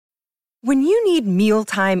When you need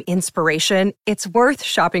mealtime inspiration, it's worth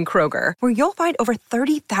shopping Kroger, where you'll find over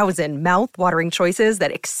 30,000 mouth-watering choices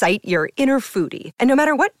that excite your inner foodie. And no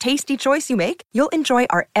matter what tasty choice you make, you'll enjoy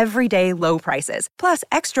our everyday low prices, plus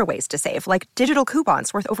extra ways to save, like digital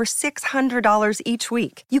coupons worth over $600 each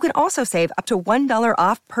week. You can also save up to $1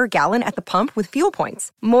 off per gallon at the pump with fuel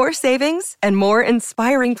points. More savings and more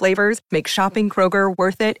inspiring flavors make shopping Kroger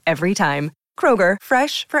worth it every time. Kroger,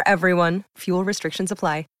 fresh for everyone. Fuel restrictions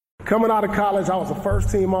apply. Coming out of college, I was a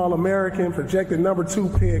first-team All-American, projected number 2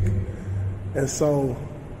 pick. And so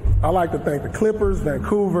I like to thank the Clippers,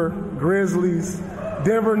 Vancouver, Grizzlies,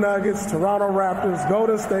 Denver Nuggets, Toronto Raptors,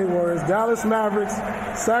 Golden State Warriors, Dallas Mavericks,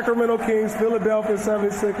 Sacramento Kings, Philadelphia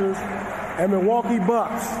 76ers, and Milwaukee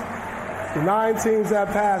Bucks. The 9 teams that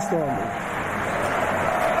passed on me.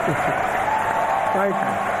 Thank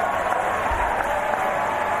you.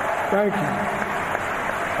 Thank you.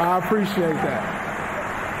 I appreciate that.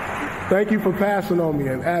 Thank you for passing on me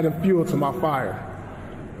and adding fuel to my fire.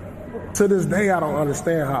 To this day, I don't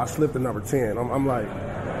understand how I slipped to number 10. I'm like,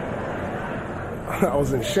 I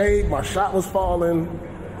was in shape, my shot was falling,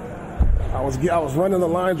 I was running the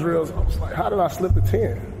line drills. I was like, how did I slip to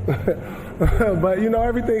 10? But,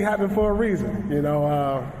 everything happened for a reason.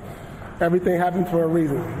 Everything happened for a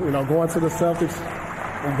reason. Going to the Celtics,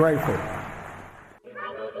 I'm grateful.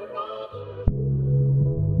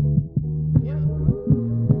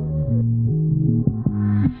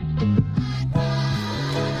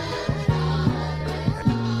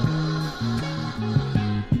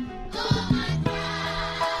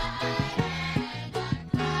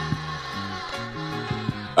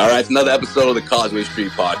 All right, it's another episode of the Causeway Street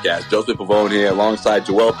Podcast. Joseph Pavone here, alongside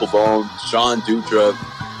Joel Pavone, Sean Dutra.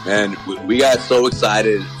 Man, we got so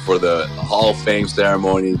excited for the Hall of Fame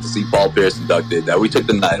ceremony to see Paul Pierce inducted that we took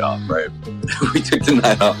the night off, right? We took the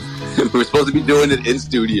night off. We were supposed to be doing it in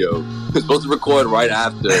studio. We were supposed to record right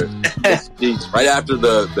after the speech, right after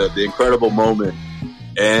the incredible moment.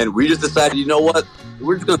 And we just decided, you know what?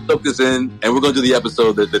 We're just going to soak this in, and we're going to do the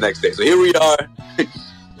episode the next day. So here we are.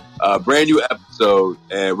 Brand new episode,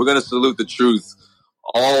 and we're gonna salute the truth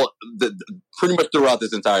pretty much throughout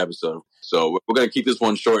this entire episode. So we're gonna keep this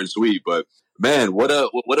one short and sweet. But man, what a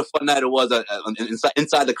fun night it was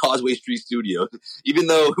inside the Causeway Street studio. Even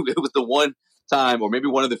though it was the one time, or maybe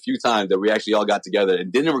one of the few times, that we actually all got together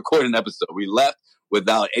and didn't record an episode. We left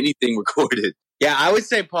without anything recorded. Yeah, I would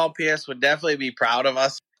say Paul Pierce would definitely be proud of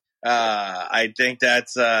us. I think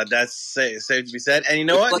that's safe to be said. And you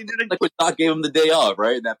know what? Like when Doc gave him the day off,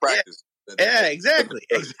 right? In that practice. Yeah, exactly.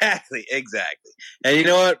 And you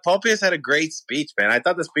know what? Paul Pierce had a great speech, man. I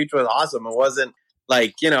thought the speech was awesome. It wasn't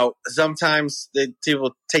like, sometimes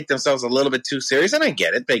people take themselves a little bit too serious, and I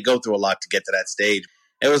get it. They go through a lot to get to that stage.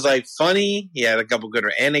 It was like funny. He had a couple good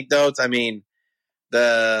anecdotes. I mean,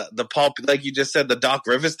 the Paul, like you just said, the Doc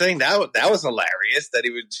Rivers thing, that was hilarious. That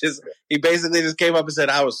he basically just came up and said,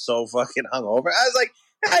 I was so fucking hungover. I was like,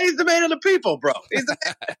 hey, he's the man of the people, bro.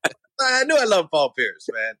 I knew I loved Paul Pierce,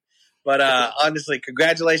 man. But honestly,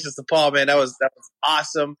 congratulations to Paul, man. That was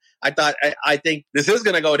awesome. I think this is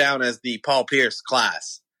going to go down as the Paul Pierce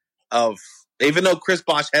class of, even though Chris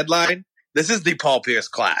Bosh headline, this is the Paul Pierce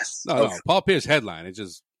class. No, Paul Pierce headline.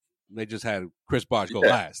 They just had Chris Bosh go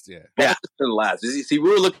last. Yeah. Last. See, we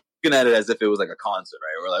were looking at it as if it was like a concert,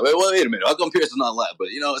 right? We're like, wait a minute. How come Pierce is not last? But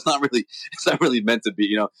it's not really meant to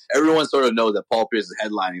be. Everyone sort of knows that Paul Pierce is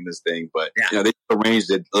headlining this thing, but they arranged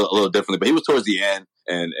it a little differently. But he was towards the end,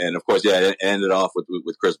 and of course, it ended off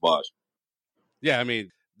with Chris Bosh. Yeah, I mean,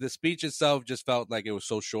 the speech itself just felt like it was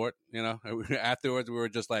so short, Afterwards, we were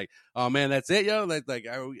just like, "Oh man, that's it, yo!"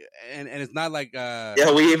 And it's not like,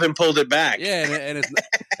 we even pulled it back. Yeah, and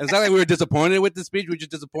it's not like we were disappointed with the speech. We were just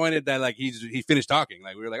disappointed that like he finished talking.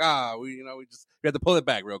 Like we were like, we had to pull it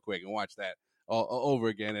back real quick and watch that all over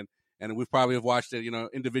again. And we probably have watched it,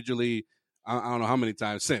 individually. I don't know how many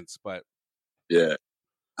times since, but yeah.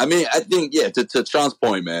 I mean, I think to Sean's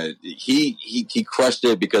point, man, he crushed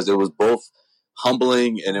it because it was both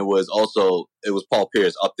humbling, and it was Paul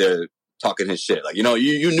Pierce up there talking his shit. Like, you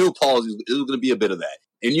knew Paul, it was going to be a bit of that.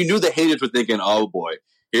 And you knew the haters were thinking, oh boy,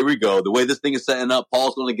 here we go. The way this thing is setting up,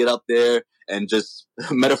 Paul's going to get up there and just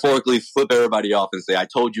metaphorically flip everybody off and say, I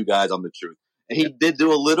told you guys I'm the truth. And he did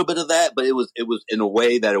do a little bit of that, but it was in a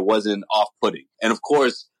way that it wasn't off-putting. And of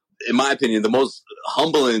course, in my opinion, the most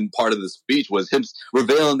humbling part of the speech was him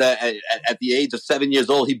revealing that at the age of 7 years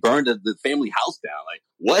old, he burned the family house down. Like,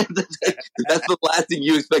 what? That's the last thing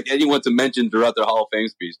you expect anyone to mention throughout their Hall of Fame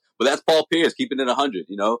speech. But that's Paul Pierce keeping it 100,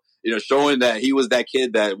 showing that he was that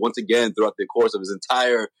kid that, once again, throughout the course of his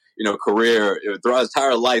entire, career, throughout his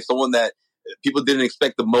entire life, someone that people didn't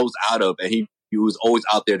expect the most out of. And he he was always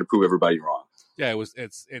out there to prove everybody wrong. Yeah,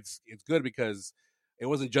 it's good because it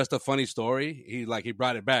wasn't just a funny story. He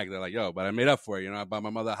brought it back. They're like, yo, but I made up for it. I bought my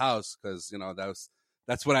mother a house because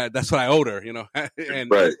that's what I owed her. And,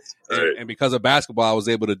 right. And because of basketball, I was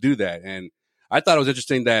able to do that. And I thought it was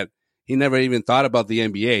interesting that he never even thought about the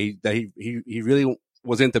NBA. That he really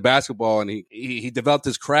was into basketball, and he developed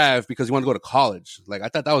his craft because he wanted to go to college. Like, I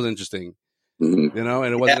thought that was interesting. Mm-hmm.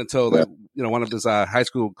 And it wasn't until one of his high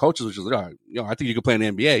school coaches was just like, I think you could play in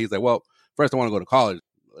the NBA. He's like, well, first I want to go to college.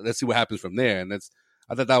 Let's see what happens from there. And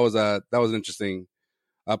I thought that was an interesting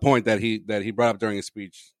point that he brought up during his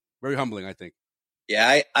speech. Very humbling, I think.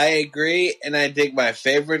 Yeah, I agree. And I think my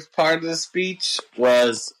favorite part of the speech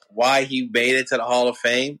was why he made it to the Hall of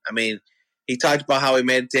Fame. I mean, he talked about how he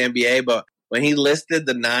made it to NBA, but when he listed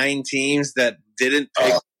the 9 teams that didn't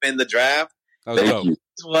pick him in the draft, that's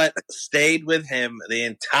what stayed with him the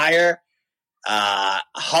entire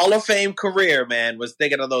Hall of Fame career, man, was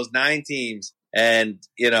thinking of those 9 teams and,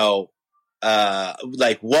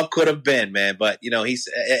 like what could have been, man. But,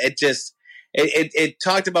 it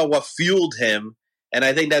talked about what fueled him. And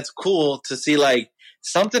I think that's cool to see, like,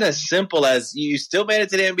 something as simple as you still made it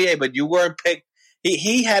to the NBA, but you weren't picked.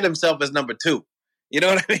 He had himself as number 2. You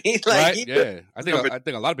know what I mean? Like, right? Yeah. I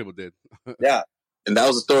think a lot of people did. Yeah. And that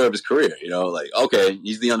was the story of his career, like, okay,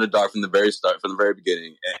 he's the underdog from the very start, from the very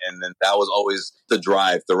beginning. And then that was always the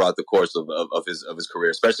drive throughout the course of his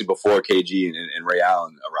career, especially before KG and Ray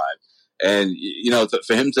Allen arrived. And,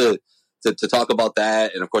 for him to talk about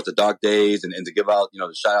that, and of course the dark days, and to give out,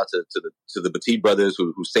 the shout out to the Petit brothers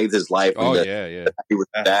who saved his life. Oh, yeah. He was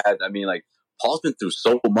bad. I mean, like, Paul's been through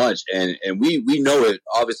so much, and we know it,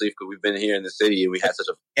 obviously, because we've been here in the city and we had such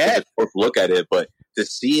a close look at it, but to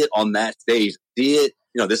see it on that stage, see it,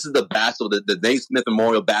 this is the Naismith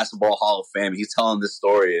Memorial Basketball Hall of Fame. He's telling this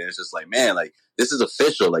story, and it's just like, man, like, this is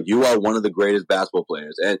official. Like, you are one of the greatest basketball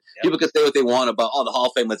players. And people can say what they want about, the Hall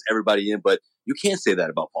of Fame lets everybody in, but you can't say that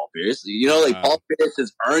about Paul Pierce. Paul Pierce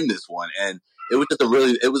has earned this one, and it was just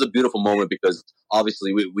a beautiful moment because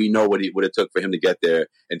obviously we know what it took for him to get there,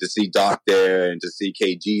 and to see Doc there, and to see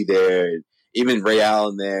KG there, and even Ray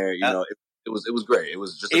Allen there. It was great. It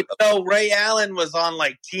was just though Ray Allen was on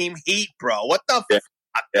like Team Heat, bro. What the fuck?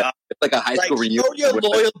 Yeah. It's like a high school reunion. Show your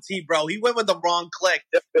loyalty, bro. He went with the wrong clique.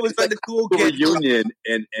 It was like the cool kid reunion,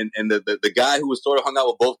 and the guy who was sort of hung out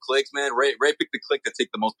with both cliques, man. Ray picked the clique to take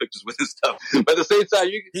the most pictures with and stuff. But at the same time,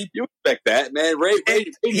 you expect that, man. Ray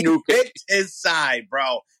knew picked his side,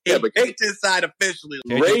 bro. He picked his side officially.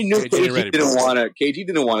 Ray knew KG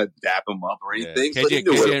didn't want to dap him up or anything. Yeah.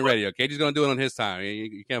 KG ain't ready. KG's gonna do it on his time.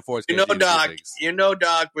 You can't force KG.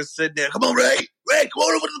 Doc was sitting there. Come on, Ray, come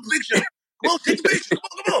on over to the picture. Come on, take the picture.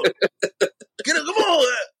 Come on. Get him, come on.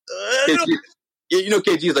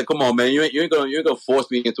 KG's like, come on, man. You ain't gonna force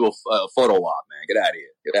me into a photo op, man. Get out of here.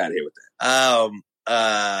 Get out of here with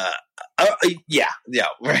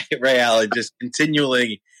that. Ray Allen just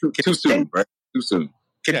continually too soon, right? Too soon.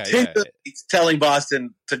 Continually telling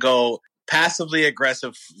Boston to go passively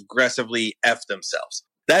aggressively F themselves.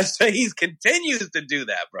 He continues to do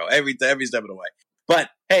that, bro. Every step of the way. But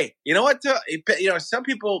hey, you know what? Some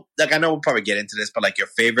people, like, I know we'll probably get into this, but like your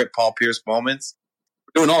favorite Paul Pierce moments.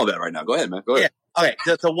 We're doing all of that right now. Go ahead, man. Go ahead. Yeah. Okay.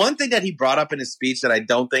 The one thing that he brought up in his speech that I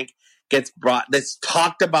don't think that's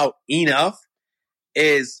talked about enough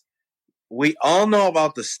is we all know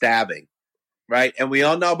about the stabbing, right? And we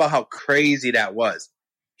all know about how crazy that was.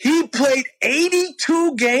 He played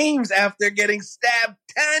 82 games after getting stabbed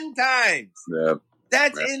 10 times. Yeah.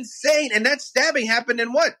 That's insane. And that stabbing happened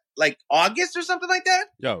in what? Like August or something like that?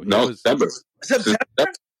 September.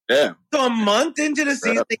 Yeah. So a month into the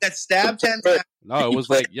season, they got stabbed 10 times. No, it was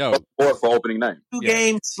like, for opening night. 2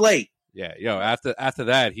 game slate. Yeah, after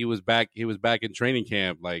that, he was back in training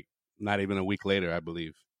camp, like, not even a week later, I believe,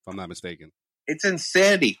 if I'm not mistaken. It's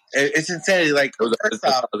insanity. Like, first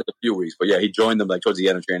off, a few weeks, but yeah, he joined them like towards the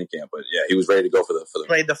end of training camp. But yeah, he was ready to go for the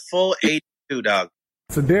played the full 82, dog.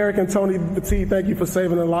 So Derek and Tony Petit, thank you for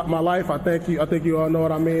saving my life. I think you all know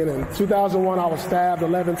what I mean. In 2001, I was stabbed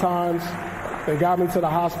 11 times. They got me to the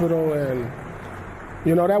hospital, and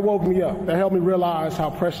that woke me up. That helped me realize how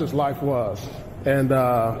precious life was, and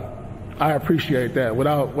I appreciate that.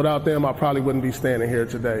 Without them, I probably wouldn't be standing here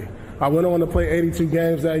today. I went on to play 82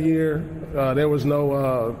 games that year. There was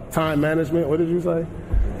no time management. What did you say?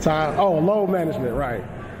 Load management, right.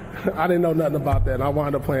 I didn't know nothing about that, and I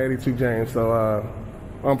wound up playing 82 games. So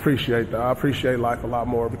I appreciate that. I appreciate life a lot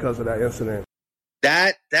more because of that incident.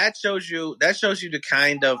 That shows you the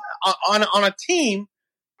kind of on a team,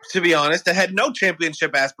 to be honest, that had no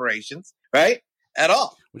championship aspirations, right? At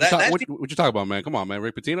all. What you talking about, man? Come on, man.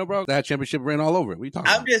 Rick Pitino, bro. That championship ran all over it. What are you talking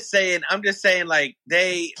about? I'm just saying, like,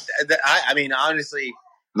 I mean, honestly.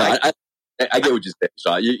 No, I get what you're saying,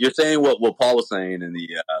 Sean. You're saying what Paul was saying in the,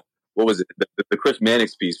 what was it? The Chris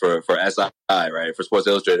Mannix piece for SI, right? For Sports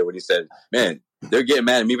Illustrated, when he said, man, they're getting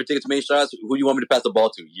mad at me for taking too many shots. Who do you want me to pass the ball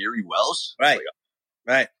to? Yuri Welsh? Right.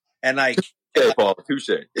 Right. And like, okay, Paul, touche.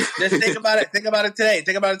 Just think about it. Think about it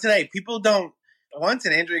today. People don't, once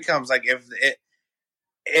an injury comes, like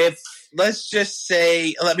if let's just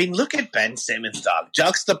say, I mean, look at Ben Simmons, dog,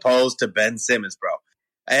 juxtaposed to Ben Simmons, bro.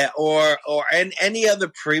 Or any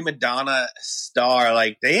other prima donna star,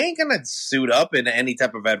 like they ain't gonna suit up in any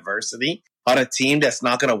type of adversity on a team that's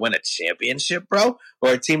not gonna win a championship, bro,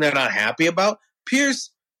 or a team they're not happy about.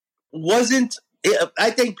 Pierce wasn't.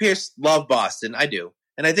 I think Pierce loved Boston. I do,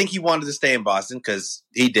 and I think he wanted to stay in Boston because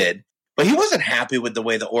he did. But he wasn't happy with the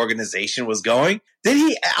way the organization was going. Did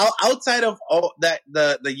he? Outside of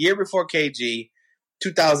the year before KG.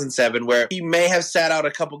 2007, where he may have sat out a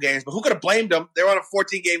couple games, but who could have blamed him? They were on a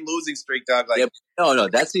 14-game losing streak, dog. Like, no,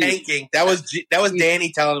 that's tanking. That was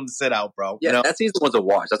Danny telling him to sit out, bro. Yeah, you know? that season was a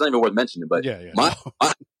wash. That's not even worth mentioning. But yeah.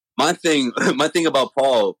 My thing about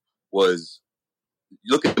Paul was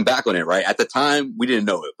looking back on it. Right at the time, we didn't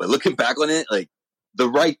know it, but looking back on it, like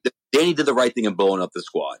Danny did the right thing in blowing up the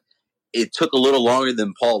squad. It took a little longer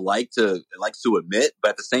than Paul likes to admit, but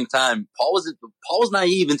at the same time, Paul was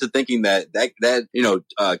naive into thinking that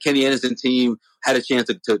Kenny Anderson team had a chance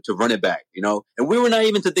to run it back, you know, and we were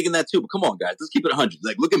naive into thinking that too. But come on, guys, let's keep it 100.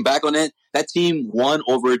 Like looking back on it, that team won,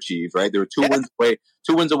 overachieved, right? They were two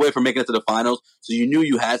wins away from making it to the finals, so you knew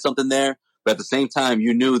you had something there. But at the same time,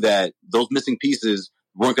 you knew that those missing pieces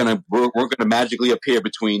weren't gonna magically appear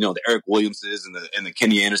between the Eric Williamses and the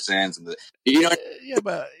Kenny Andersons and yeah,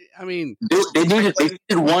 but I mean they needed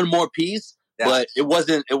one more piece, but it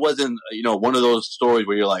wasn't one of those stories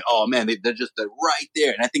where you're like, oh man, they're just right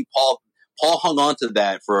there. And I think Paul hung on to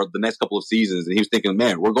that for the next couple of seasons, and he was thinking,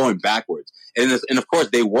 man, we're going backwards. And of course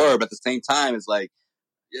they were, but at the same time, it's like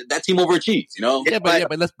that team overachieved, you know. Yeah, but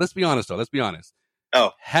let's be honest though. Let's be honest.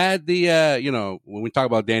 Oh, had the when we talk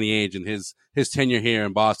about Danny Ainge and his tenure here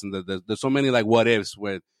in Boston, there's so many like what ifs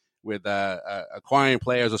with acquiring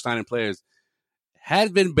players or signing players.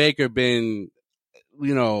 Had Vin Baker been,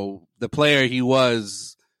 the player he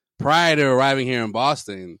was prior to arriving here in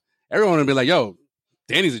Boston, everyone would be like, "Yo,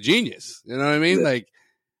 Danny's a genius." You know what I mean?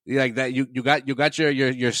 Yeah. Like that. You got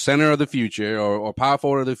your center of the future or power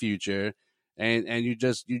forward of the future, and you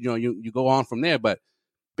just you go on from there. But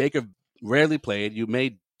Baker rarely played. You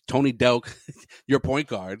made Tony Delk your point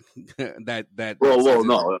guard. Well,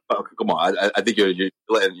 no, come on. I think you're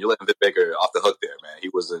letting Vin Baker off the hook there, man.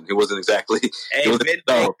 He wasn't exactly. Hey, Vin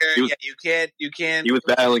Baker, you can't. He was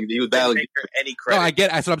battling. Baker any credit. No, I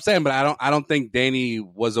get. That's what I'm saying, but I don't think Danny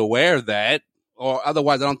was aware of that, or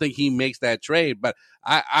otherwise, I don't think he makes that trade. But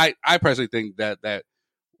I personally think that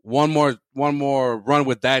one more run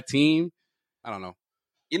with that team, I don't know.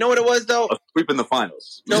 You know what it was though? A sweep in the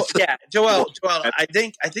finals. No, yeah, Joel. I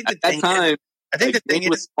think the thing is, I think the thing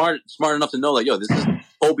is smart enough to know, like, yo, this is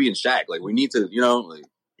Kobe and Shaq. Like, we need to,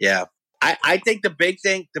 Yeah, I think the big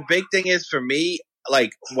thing is for me,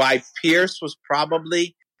 like, why Pierce was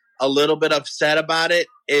probably a little bit upset about it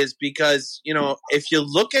is because if you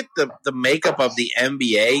look at the makeup of the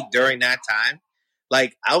NBA during that time,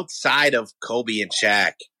 like outside of Kobe and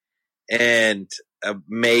Shaq, and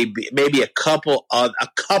maybe a couple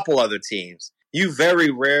other teams, you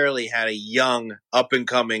very rarely had a young up and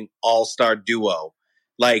coming all-star duo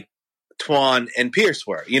like Twan and Pierce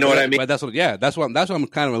were. You know what I mean? But that's what I'm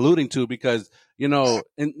kind of alluding to, because in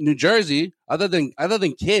New Jersey, other than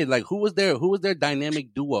Kidd, like who was their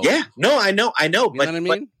dynamic duo? Yeah, no, I know. You know what I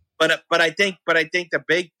mean? But I think the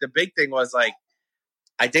big thing was, like,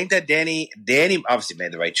 I think that Danny obviously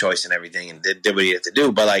made the right choice and everything and did what he had to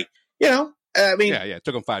do, but like, I mean, yeah, it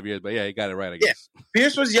took him 5 years, but yeah, he got it right, I guess. Yeah.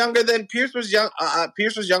 Pierce was younger than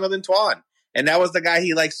Twan, and that was the guy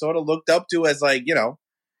he like sort of looked up to as like,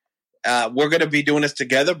 we're going to be doing this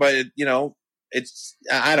together, but it's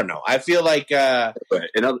I don't know. I feel like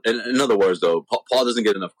in other words, though, Paul doesn't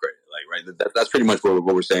get enough credit. Like, right, that's pretty much what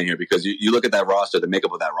we're saying here, because you look at that roster, the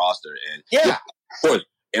makeup of that roster, and yeah, of course,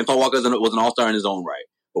 Antoine Walker was an all-star in his own right,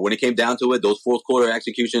 but when it came down to it, those fourth quarter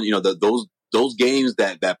execution, those games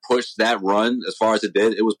that pushed that run as far as it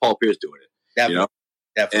did, it was Paul Pierce doing it. Definitely.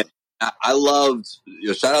 Definitely. And I loved,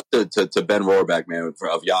 shout out to Ben Rohrback, man,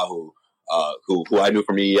 of Yahoo, who I knew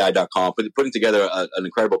from EEI.com, putting together an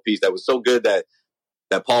incredible piece that was so good that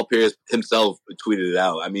Paul Pierce himself tweeted it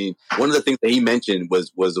out. I mean, one of the things that he mentioned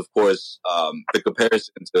was of course, the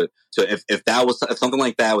comparison to if something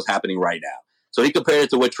like that was happening right now. So he compared it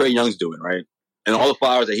to what Trae Young's doing, right? And all the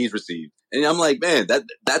flowers that he's received. And I'm like, man,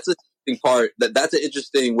 that's an interesting part. That's an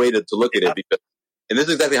interesting way to look at it. Because, and this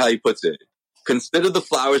is exactly how he puts it. Consider the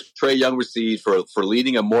flowers Trae Young received for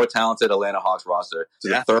leading a more talented Atlanta Hawks roster to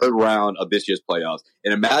the third round of this year's playoffs.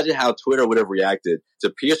 And imagine how Twitter would have reacted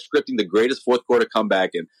to Pierce scripting the greatest fourth quarter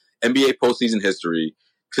comeback in NBA postseason history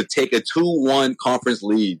to take a 2-1 conference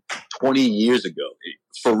lead 20 years ago.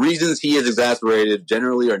 For reasons he is exasperated,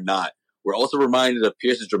 generally or not, we're also reminded of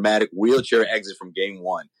Pierce's dramatic wheelchair exit from Game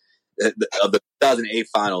 1 of the 2008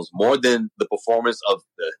 Finals more than the performance of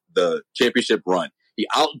the championship run. He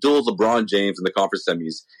outduels LeBron James in the conference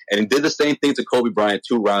semis, and he did the same thing to Kobe Bryant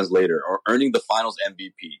 2 rounds later, or earning the Finals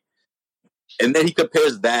MVP. And then he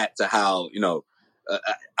compares that to how,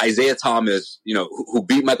 Isaiah Thomas, who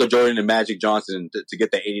beat Michael Jordan and Magic Johnson to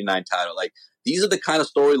get the 89 title. Like, these are the kind of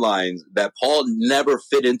storylines that Paul never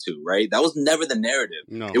fit into, right? That was never the narrative.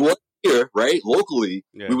 No. It was here, right? Locally,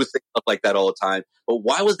 we would say stuff like that all the time. But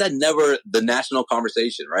why was that never the national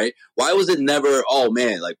conversation, right? Why was it never, oh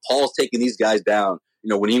man, like Paul's taking these guys down,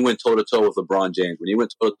 when he went toe-to-toe with LeBron James, when he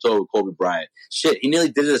went toe-to-toe with Kobe Bryant. Shit, he nearly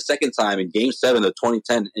did it a second time in Game 7 of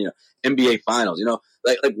 2010, NBA Finals.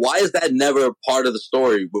 Like why is that never part of the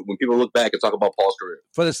story when people look back and talk about Paul's career?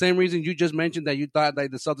 For the same reason you just mentioned that you thought like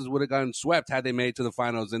the Celtics would have gotten swept had they made it to the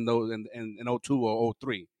finals in 02 or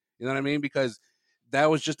 03. You know what I mean? Because that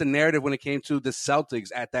was just the narrative when it came to the Celtics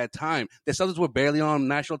at that time. The Celtics were barely on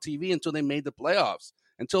national TV until they made the playoffs.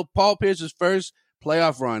 Until Paul Pierce's first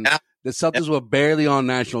playoff run, the Celtics were barely on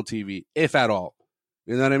national TV, if at all.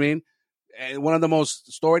 You know what I mean? And one of the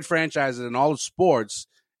most storied franchises in all of sports,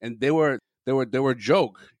 and they were a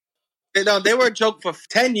joke. No, they were a joke for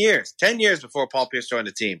 10 years. 10 years before Paul Pierce joined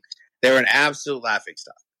the team. They were an absolute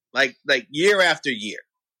laughingstock. Like year after year.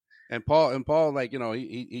 And Paul, like,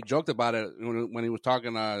 he joked about it when he was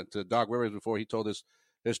talking to Doc Rivers before he told his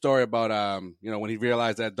story about, when he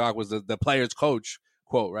realized that Doc was the player's coach,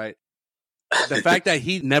 quote, right? The fact that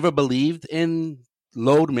he never believed in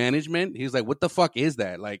load management, he's like, what the fuck is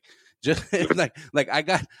that? Like, just like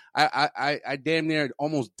I damn near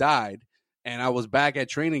almost died, and I was back at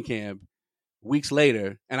training camp weeks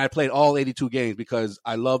later, and I played all 82 games because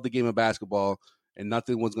I love the game of basketball, and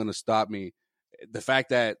nothing was going to stop me. The fact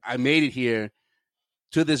that I made it here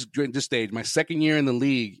to this stage, my second year in the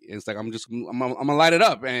league, it's like I'm gonna light it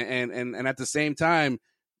up, and at the same time,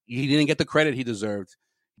 he didn't get the credit he deserved,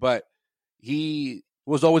 but he's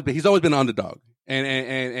always been an underdog,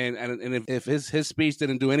 and if his speech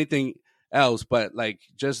didn't do anything else, but like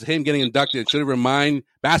just him getting inducted should remind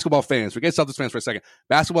basketball fans, forget Celtics fans for a second,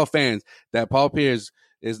 basketball fans, that Paul Pierce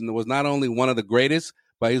was not only one of the greatest,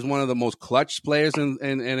 but he's one of the most clutch players in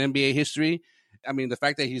NBA history. I mean, the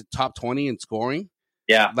fact that he's top 20 in scoring,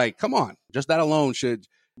 like, come on, just that alone should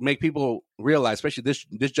make people realize, especially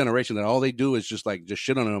this generation, that all they do is just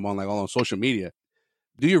shit on him on social media.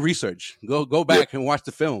 Do your research. Go back and watch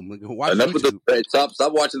the film. Watch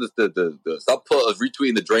stop watching stop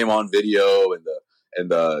retweeting the Draymond video and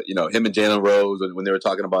him and Jalen Rose when they were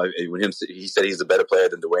talking about he said he's a better player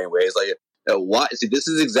than Dwayne Wade. It's like, why? See, this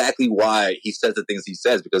is exactly why he says the things he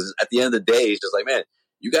says, because at the end of the day, he's just like, man,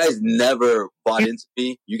 you guys never bought into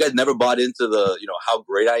me. You guys never bought into the how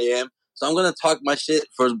great I am. So I'm gonna talk my shit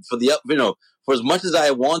for as much as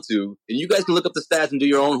I want to, and you guys can look up the stats and do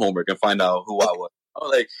your own homework and find out who I was.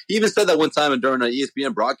 Like, he even said that one time during an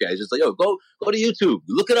ESPN broadcast. Just like, yo, go to YouTube,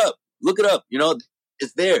 look it up.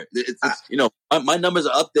 It's there. My numbers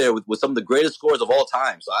are up there with some of the greatest scores of all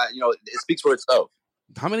time. So it speaks for itself.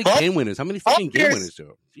 How many game winners? How many fucking game winners,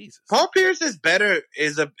 Joe? Jesus. Paul Pierce is a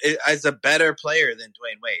better player than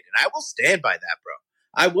Dwayne Wade, and I will stand by that, bro.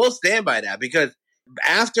 I will stand by that, because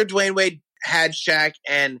after Dwayne Wade had Shaq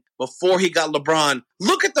and before he got LeBron,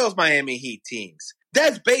 look at those Miami Heat teams.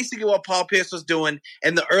 That's basically what Paul Pierce was doing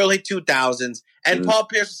in the early 2000s, and Paul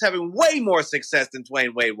Pierce was having way more success than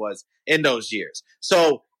Dwayne Wade was in those years.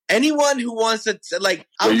 So anyone who wants to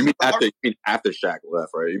you mean after Shaq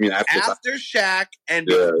left, right? You mean after Shaq and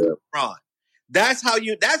LeBron? That's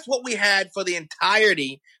what we had for the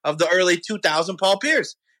entirety of the early 2000 Paul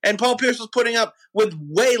Pierce, and Paul Pierce was putting up with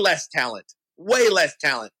way less talent,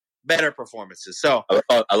 better performances. So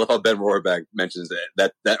I love how Ben Rohrbach mentions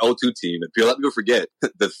that 02 team. And people, let me forget,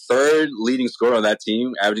 the third leading scorer on that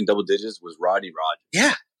team, averaging double digits, was Rodney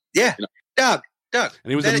Rogers. Yeah. Doug. And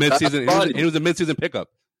he was a midseason. He was a midseason pickup.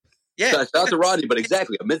 Yeah, shout out to Rodney, but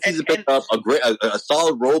exactly, a midseason pickup, a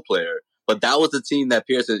solid role player. But that was the team that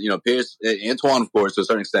Pierce, Antoine, of course, to a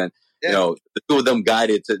certain extent, the two of them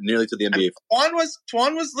guided nearly to the NBA.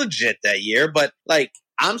 Twan was legit that year, but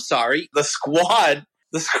I'm sorry, the squad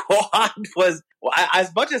Well,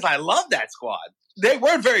 as much as I love that squad, they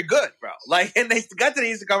weren't very good, bro. Like, and they got to the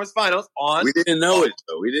Eastern Conference Finals on. We didn't know it,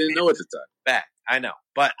 though. We didn't know at the time. Back, I know,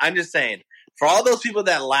 but I'm just saying, for all those people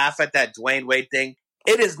that laugh at that Dwayne Wade thing,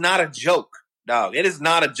 it is not a joke, dog. It is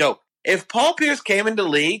not a joke. If Paul Pierce came into the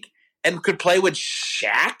league and could play with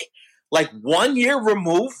Shaq, like 1 year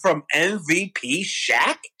removed from MVP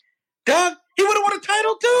Shaq, dog, he would have won a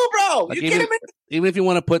title too, bro. Like You kidding me? Even if you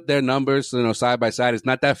want to put their numbers, side by side, it's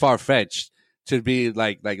not that far fetched to be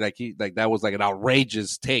like that was like an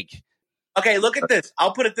outrageous take. Okay, look at this.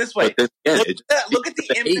 I'll put it this way. Look at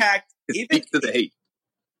the impact.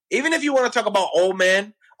 Even if you want to talk about old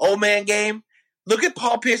man game, look at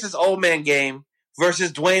Paul Pierce's old man game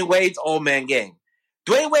versus Dwayne Wade's old man game.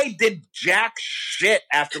 Dwayne Wade did jack shit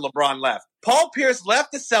after LeBron left. Paul Pierce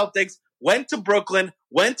left the Celtics, went to Brooklyn,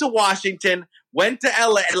 went to Washington, went to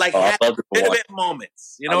LA, like had legitimate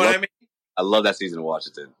moments. You know what I mean? I love that season in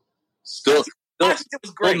Washington. Still was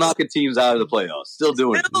great. Still knocking teams out of the playoffs. Still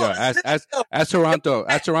doing it. Yeah, as Toronto,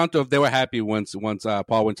 if they were happy once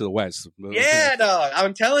Paul went to the West. Yeah, dog.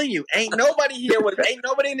 I'm telling you, ain't nobody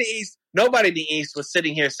in the East was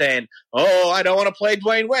sitting here saying, "Oh, I don't want to play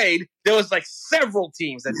Dwayne Wade." There was like several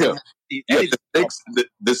teams that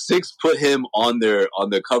the Six put him on their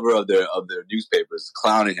cover of their newspapers,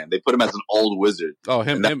 clowning him. They put him as an old wizard. Oh,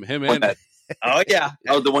 him. Oh yeah,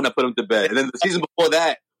 that was the one that put him to bed. And then the season before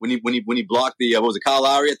that, when he blocked the what was it, Kyle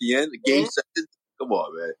Lowry at the end, the game 7. Come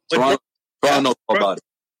on, man. Toronto knows all about it.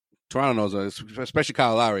 Toronto knows, especially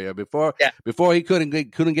Kyle Lowry. Before he couldn't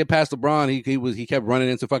get past LeBron, he kept running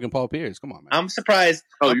into fucking Paul Pierce. Come on, man. I'm surprised.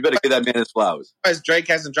 Oh, you better give that man his flowers. I'm surprised Drake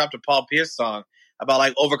hasn't dropped a Paul Pierce song about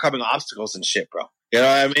like overcoming obstacles and shit, bro. You know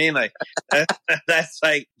what I mean? Like that's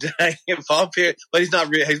like Paul Pierce, but he's not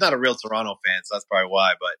a real Toronto fan, so that's probably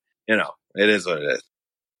why. But it is what it is.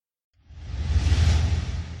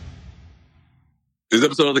 This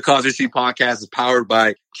episode of the Causeway Street Podcast is powered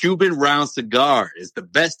by Cuban Round Cigar. It's the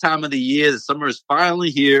best time of the year. The summer is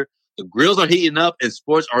finally here. The grills are heating up and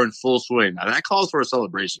sports are in full swing. Now that calls for a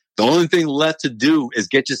celebration. The only thing left to do is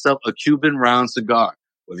get yourself a Cuban Round Cigar.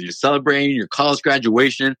 Whether you're celebrating your college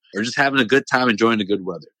graduation or just having a good time enjoying the good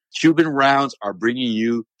weather, Cuban Rounds are bringing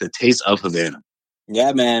you the taste of Havana.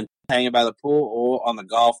 Yeah, man. Hanging by the pool or on the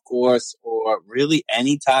golf course or really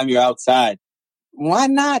anytime you're outside. Why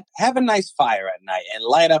not have a nice fire at night and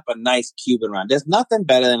light up a nice Cuban Round? There's nothing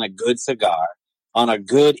better than a good cigar on a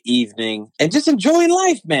good evening and just enjoying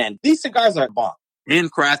life, man. These cigars are bomb.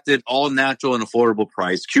 Handcrafted, all natural and affordable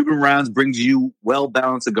price, Cuban Rounds brings you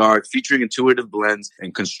well-balanced cigars featuring intuitive blends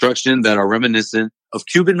and construction that are reminiscent of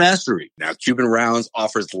Cuban mastery. Now, Cuban Rounds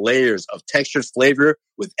offers layers of textured flavor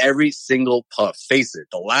with every single puff. Face it,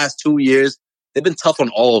 the last 2 years, they've been tough on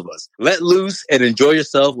all of us. Let loose and enjoy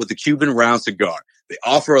yourself with the Cuban Round cigar. They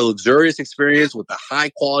offer a luxurious experience with a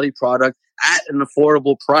high-quality product at an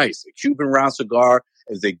affordable price. A Cuban Round cigar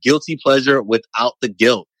is a guilty pleasure without the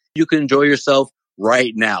guilt. You can enjoy yourself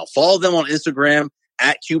right now. Follow them on Instagram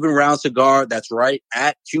at Cuban Round Cigar. That's right,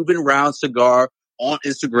 at Cuban Round Cigar on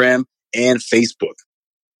Instagram and Facebook.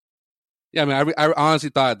 Yeah, I mean, I honestly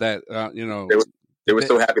thought that, They were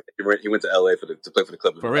so happy that he went to LA to play for the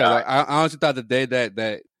Clippers. For real, I honestly thought the day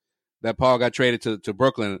that Paul got traded to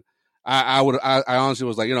Brooklyn, I honestly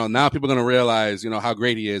was like, now people are going to realize, how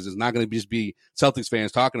great he is. It's not going to just be Celtics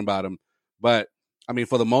fans talking about him. But I mean,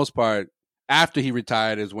 for the most part, after he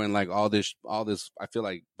retired is when like all this I feel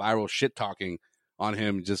like viral shit talking on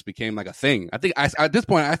him just became like a thing. I think at this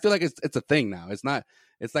point I feel like it's a thing now. It's not.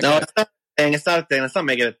 It's like it's not a thing. It's not a thing. Let's not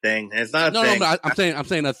make it a thing. It's not a thing. No. I'm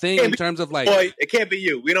saying a thing in terms of like. Boy, it can't be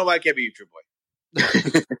you. We know why it can't be you, True Boy.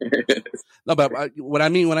 No, but what I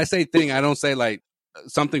mean when I say thing, I don't say like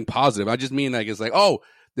something positive. I just mean like it's like, oh,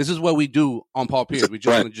 this is what we do on Paul Pierce. We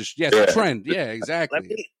just want to it's a trend. Yeah,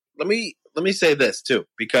 exactly. Let me say this too,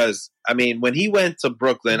 because I mean, when he went to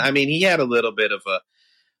Brooklyn, I mean, he had a little bit of a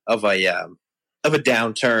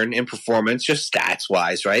downturn in performance, just stats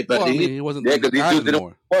wise, right? But he wasn't. Yeah, because these dudes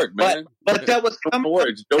didn't work, man. But that was coming.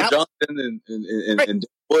 Joe Johnson and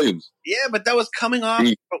Williams. Yeah, but that was coming off.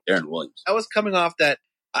 Aaron Williams. That was coming off that.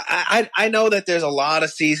 I know that there's a lot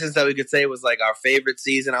of seasons that we could say was like our favorite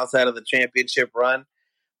season outside of the championship run.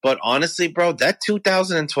 But honestly, bro, that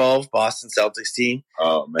 2012 Boston Celtics team,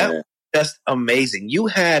 oh man, that was just amazing. You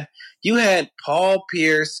had Paul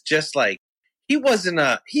Pierce, just like he wasn't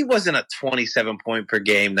a 27 point per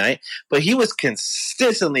game night, but he was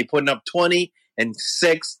consistently putting up 20 and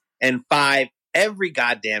 6 and 5 every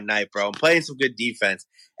goddamn night, bro, and playing some good defense.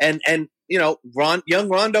 And young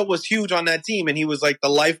Rondo was huge on that team, and he was like the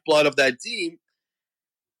lifeblood of that team.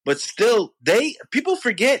 But still, people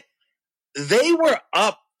forget they were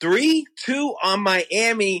up 3-2 on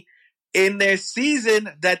Miami in their season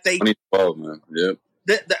that they 2012, man. Yep.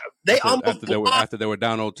 They after they were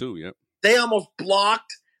down 0-2. Yep. They almost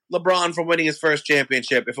blocked LeBron from winning his first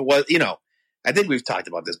championship. If it was, I think we've talked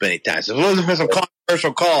about this many times. It wasn't for some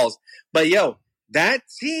controversial calls, but that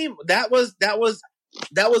team, that was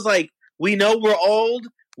like, we know we're old,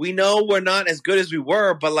 we know we're not as good as we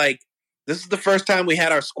were, but like, this is the first time we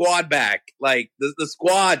had our squad back, like the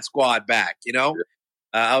squad back,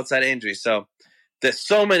 outside of injury. So there's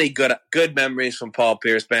so many good memories from Paul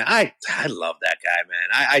Pierce, man. I love that guy, man.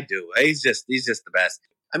 I do. He's just the best.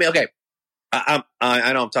 I mean, okay. I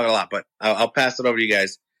know I'm talking a lot, but I'll pass it over to you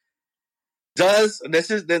guys.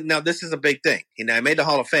 This is a big thing. I made the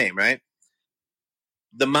Hall of Fame, right?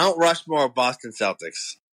 The Mount Rushmore of Boston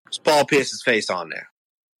Celtics. Is Paul Pierce's face on there?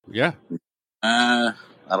 Yeah. I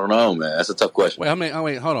don't know, man. That's a tough question.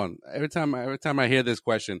 Wait, hold on. Every time I hear this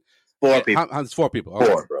question, 4 people. It's 4 people.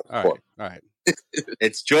 Okay. 4, bro. All right.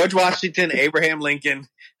 It's George Washington, Abraham Lincoln,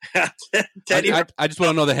 Teddy. I just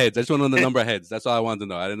want to know the heads. I just want to know the number of heads. That's all I want to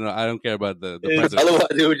know. I don't care about the president. Otherwise,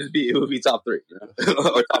 it would be top 3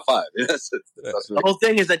 or top 5. That's the whole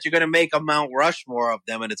thing is that you're going to make a Mount Rushmore of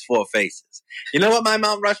them, and it's 4 faces. You know what my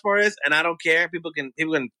Mount Rushmore is, and I don't care. People can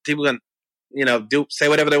say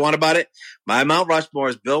whatever they want about it. My Mount Rushmore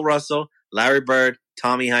is Bill Russell, Larry Bird,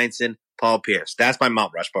 Tommy Heinsohn, Paul Pierce. That's my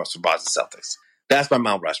Mount Rushmore for Boston Celtics. That's my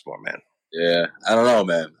Mount Rushmore, man. Yeah, I don't know,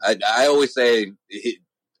 man. I always say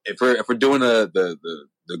if we're doing the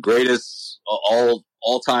greatest all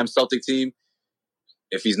time Celtic team,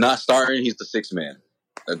 if he's not starting, he's the 6th man.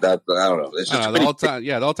 I don't know. It's just the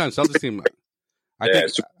all time Celtics team.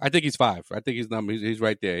 I think he's 5. I think he's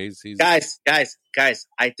right there. He's guys.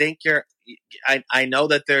 I think I know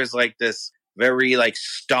that there's like this very like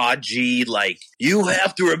stodgy, like you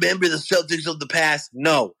have to remember the Celtics of the past.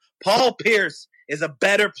 No, Paul Pierce is a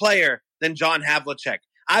better player than John Havlicek.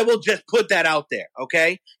 I will just put that out there,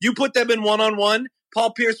 okay? You put them in one-on-one,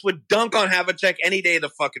 Paul Pierce would dunk on Havlicek any day of the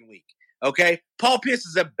fucking week, okay? Paul Pierce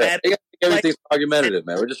is a better everything's argumentative,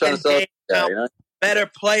 man. We're just trying to sell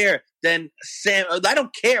better player than Sam. I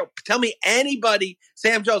don't care. Tell me anybody,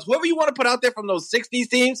 Sam Jones, whoever you want to put out there from those 60s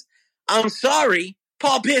teams, I'm sorry,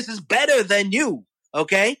 Paul Pierce is better than you,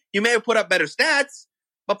 okay? You may have put up better stats,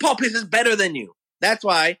 but Paul Pierce is better than you. That's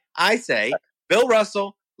why I say Bill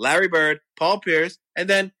Russell, Larry Bird, Paul Pierce, and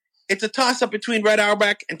then it's a toss-up between Red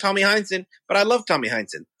Auerbach and Tommy Heinsohn, but I love Tommy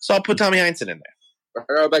Heinsohn, so I'll put Tommy Heinsohn in there.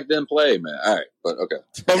 Red Auerbach didn't play, man. All right, but okay.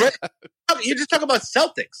 But you just talk about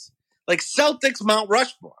Celtics. Like Celtics Mount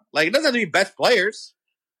Rushmore. Like, it doesn't have to be best players.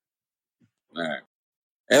 All right.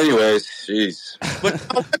 Anyways, jeez. This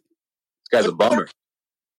guy's a bummer.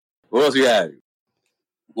 What else we had?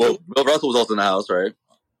 Well, Bill Russell was also in the house, right?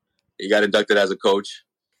 He got inducted as a coach.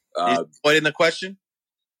 He's avoiding the question?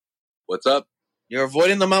 What's up? You're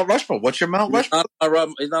avoiding the Mount Rushmore. What's your Mount Rushmore?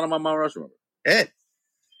 He's not on my Mount Rushmore. Ed.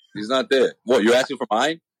 He's not there. What, you asking for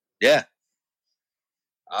mine? Yeah.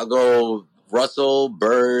 I'll go Russell,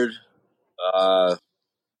 Bird.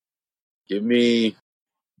 Give me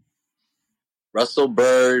Russell,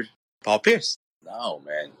 Bird. Paul Pierce. No,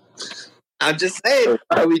 man. I'm just saying.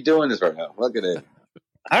 Why are we doing this right now? Look at it.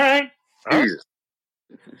 All right. Jesus.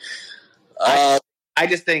 I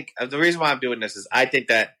just think the reason why I'm doing this is I think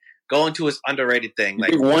that going to his underrated thing.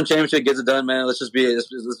 Like one championship gets it done, man. Let's be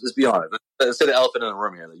honest. Let's say the elephant in the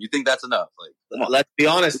room here. Like, you think that's enough? Like, let's be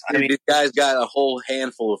honest. I mean, these guys got a whole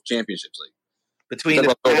handful of championships. Like between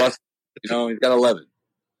Bill Russell, he's got 11.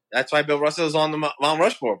 That's why Bill Russell is on the Mount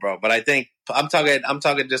Rushmore, bro. But I think I'm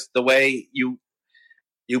talking just the way you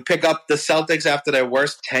pick up the Celtics after their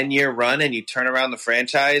worst 10-year run and you turn around the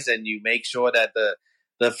franchise and you make sure that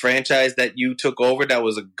the franchise that you took over that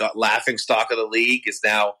was a laughing stock of the league is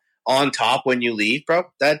now on top when you leave, bro.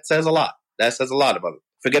 That says a lot. That says a lot about it.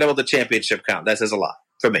 Forget about the championship count. That says a lot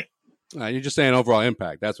for me. You're just saying overall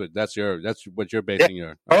impact. That's what you're basing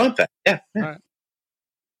your overall impact. Yeah. All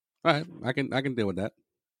right. I can deal with that.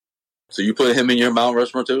 So you put him in your Mount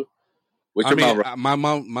Rushmore too? My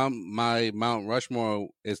Mount Rushmore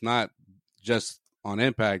is not just on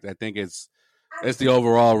impact. I think it's the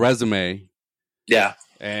overall resume. Yeah.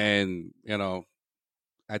 And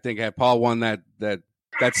I think had Paul won that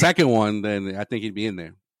second one, then I think he'd be in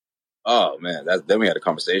there. Oh man, then we had a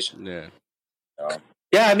conversation. Yeah.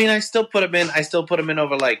 Yeah, I mean, I still put him in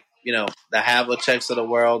over like the Havliceks of the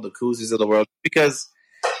world, the Kuzis of the world, because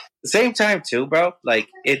at the same time too, bro. Like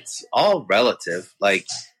it's all relative. Like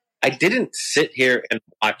I didn't sit here and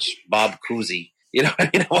watch Bob Cousy.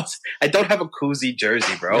 I don't have a Cousy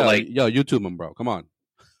jersey, bro. YouTube him, bro. Come on.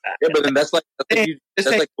 Yeah, but then that's like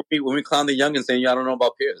when we clown the young and saying, "Yeah, I don't know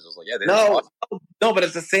about Pierce." It's like, yeah, no, but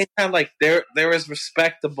at the same time, like there is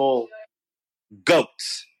respectable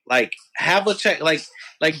goats like Havlicek, like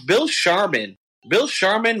Bill Sharman. Bill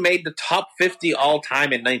Sharman made the top 50 all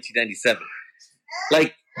time in 1997.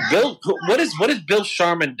 Like what has Bill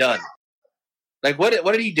Sharman done? Like what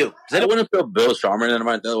did he do? I wouldn't feel Bill Sharman in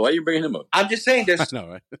my. Why are you bringing him up? I'm just saying there's I know,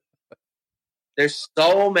 right? There's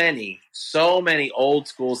so many old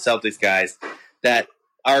school Celtics guys that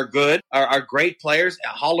are good, are great players,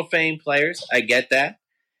 Hall of Fame players. I get that.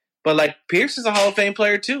 But like Pierce is a Hall of Fame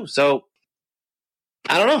player too. So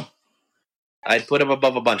I don't know. I'd put him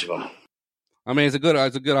above a bunch of them. I mean, it's a good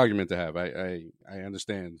argument to have. I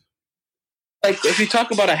understand. Like if you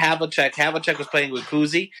talk about a Havlicek was playing with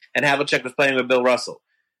Kuzi and Havlicek was playing with Bill Russell.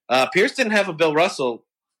 Pierce didn't have a Bill Russell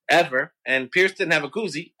ever, and Pierce didn't have a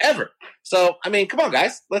Kuzi ever. So I mean, come on,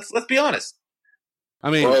 guys, let's be honest.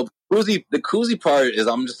 I mean, well, the Kuzi part is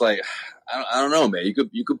I'm just like I don't know, man.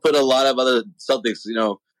 You could put a lot of other Celtics,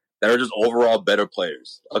 that are just overall better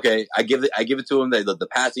players. Okay, I give it to them. The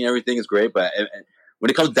passing, everything is great, but when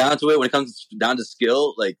it comes down to it, when it comes down to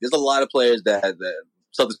skill, like there's a lot of players that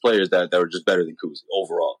Celtics players that are just better than Kuzi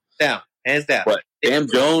overall. Hands down. But Sam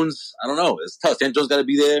Jones, I don't know. It's tough. Sam Jones got to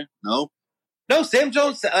be there. No, Sam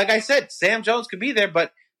Jones. Like I said, Sam Jones could be there,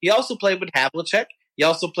 but he also played with Havlicek. He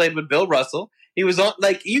also played with Bill Russell. He was on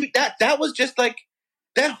like that was just like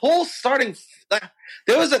that whole starting. Like,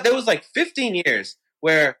 there was like 15 years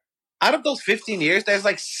where out of those 15 years, there's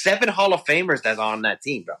like 7 Hall of Famers that's on that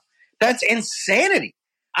team, bro. That's insanity.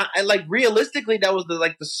 I like realistically, that was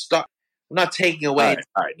the start. I'm not taking away.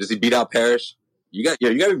 All right. Does he beat out Parrish? You got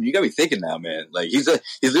to be thinking now, man. Like he's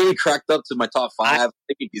really cracked up to my top 5.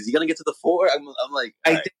 Is he gonna get to the 4? I'm like,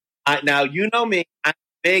 now you know me. I'm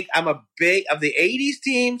a big of the 80s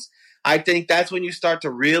teams. I think that's when you start to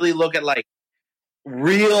really look at like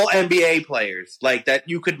real NBA players like that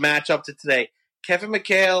you could match up to today. Kevin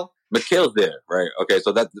McHale. McHale's there, right? Okay,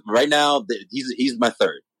 so that right now he's my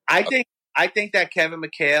third. I think that Kevin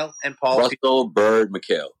McHale and Paul Russell, Bird,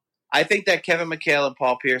 McHale. I think that Kevin McHale and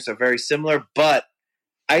Paul Pierce are very similar, but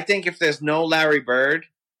I think if there's no Larry Bird,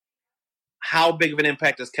 how big of an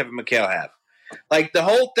impact does Kevin McHale have? Like the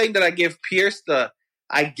whole thing that I give Pierce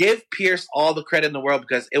all the credit in the world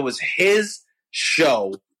because it was his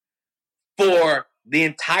show for the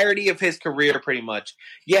entirety of his career, pretty much.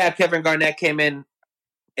 Yeah, Kevin Garnett came in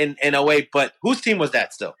 08, but whose team was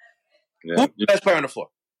that still? Yeah. Who's the best player on the floor?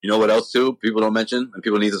 You know what else, too? People don't mention, and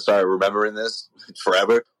people need to start remembering this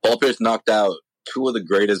forever. Paul Pierce knocked out 2 of the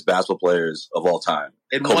greatest basketball players of all time.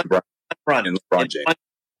 In Kobe one Bryant run. and LeBron James.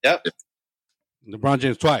 Yep. LeBron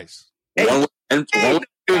James twice. One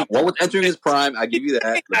was entering his prime. I give you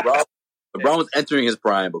that. LeBron was entering his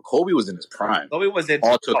prime, but Kobe was in his prime. Kobe was in.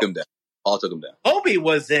 All took him down. Kobe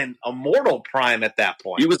was in a mortal prime at that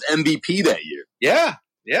point. He was MVP that year. Yeah,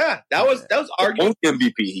 that was arguably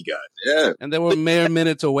MVP he got. Yeah, and they were mere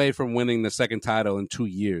minutes away from winning the second title in 2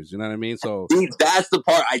 years. You know what I mean? So that's the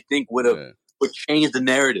part I think would change the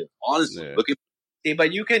narrative. Honestly, look at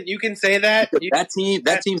but you can say that that team.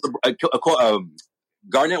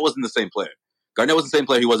 Garnett wasn't the same player. Garnett was the same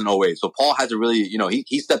player he was in 08. So Paul had to really,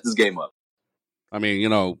 he stepped his game up. I mean,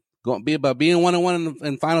 being 1-1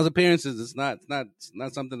 in finals appearances, it's not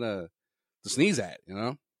something to sneeze at.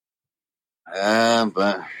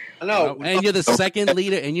 But I know, and you're the second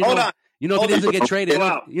leader, and if he doesn't get traded,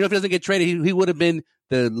 if he doesn't get traded, he would have been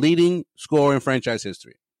the leading scorer in franchise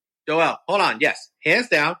history. Joel, hold on, yes, hands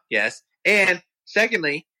down, yes, and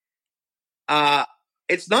secondly,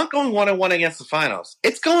 it's not going 1-1 against the finals;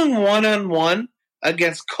 it's going 1-on-1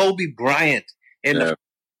 against Kobe Bryant, and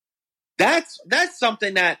that's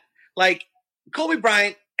something that like Kobe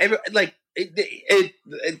Bryant,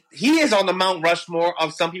 he is on the Mount Rushmore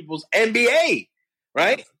of some people's NBA,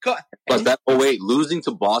 right? Plus that 08 losing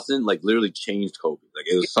to Boston literally changed Kobe.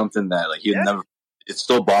 It was something that he had never. It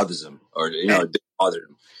still bothers him, or it didn't bother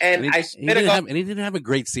him. And he didn't have a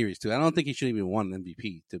great series too. I don't think he should even won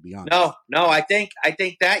MVP, to be honest. No. I think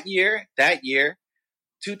that year,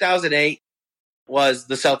 2008 was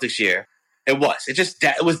the Celtics year. It was.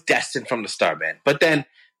 It was destined from the start, man. But then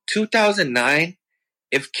 2009.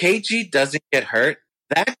 If KG doesn't get hurt,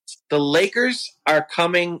 the Lakers are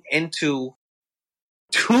coming into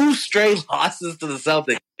 2 straight losses to the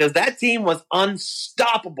Celtics because that team was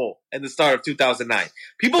unstoppable at the start of 2009.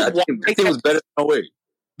 That team was better than 08.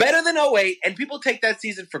 Better than 08, and people take that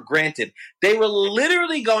season for granted. They were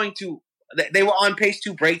literally they were on pace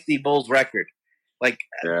to break the Bulls record.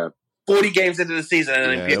 40 games into the season.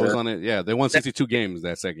 It was on it. Yeah, they won 62 games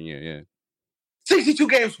that second year, yeah. 62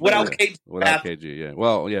 games without KG. Without KG, yeah.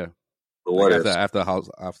 Well, yeah. What Like after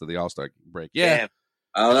the All-Star break. Yeah. Damn.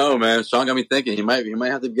 I don't know, man. Sean got me thinking he might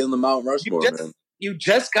have to get in the Mount Rushmore, man. You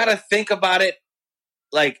just gotta think about it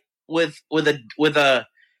like with a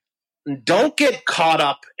don't get caught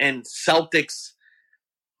up in Celtics,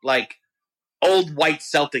 like old white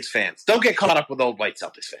Celtics fans. Don't get caught up with old white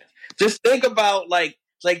Celtics fans. Just think about like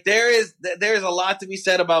there's a lot to be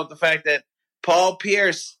said about the fact that Paul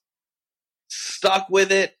Pierce stuck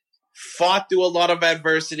with it, fought through a lot of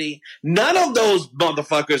adversity. None of those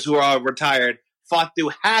motherfuckers who are retired fought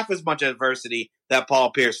through half as much adversity that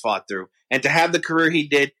Paul Pierce fought through. And to have the career he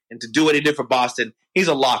did and to do what he did for Boston, he's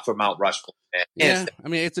a lock for Mount Rushmore. Man. Yeah, I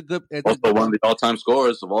mean, it's also one of the all-time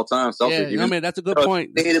scorers of all time. Celtics. Yeah, I mean, that's a good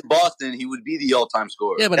point. If he stayed in Boston, he would be the all-time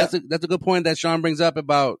scorer. Yeah, but that's a good point that Sean brings up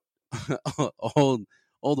about old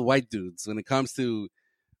white dudes when it comes to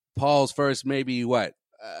Paul's first maybe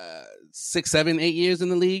 6, 7, 8 years in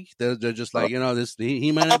the league. They're just like,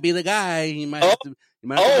 he might not be the guy. He might have to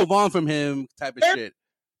move on from him type of shit.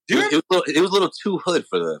 It was a little too hood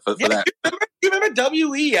for that. You remember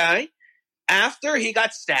WEI after he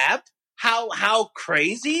got stabbed? How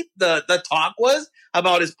crazy the talk was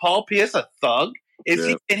about, is Paul Pierce a thug?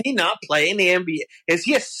 Can he not play in the NBA? Is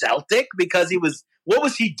he a Celtic because what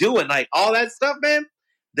was he doing? Like all that stuff, man.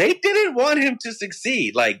 They didn't want him to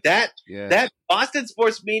succeed like that. Yeah. That Boston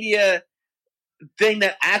sports media thing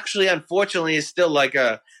that actually, unfortunately, is still like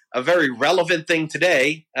a very relevant thing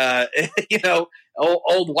today.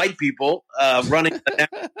 Old white people running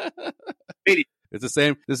the media. It's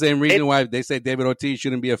the same reason why they say David Ortiz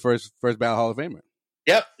shouldn't be a first ballot Hall of Famer.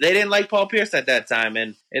 Yep, they didn't like Paul Pierce at that time,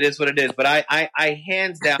 and it is what it is. But I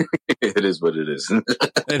hands down, it is what it is.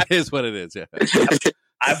 It is what it is. Yeah,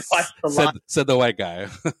 I watched a lot. Said the white guy.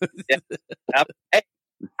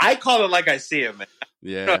 I call it like I see it, man.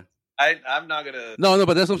 Yeah. I'm not gonna. No,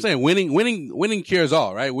 but that's what I'm saying. Winning cures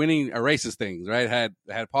all, right? Winning erases things, right? Had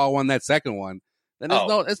Paul won that second one, then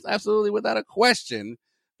it's absolutely without a question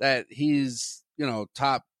that he's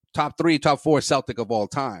top 3, top 4 Celtic of all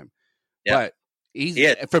time. Yep.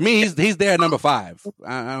 But for me, he's there at number 5.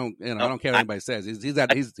 I don't care what anybody says.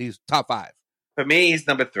 He's top 5. For me, he's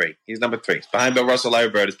number 3. He's number 3. Behind Bill Russell, Larry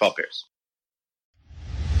Bird is Paul Pierce.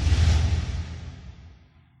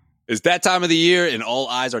 It's that time of the year, and all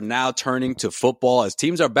eyes are now turning to football as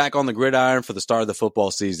teams are back on the gridiron for the start of the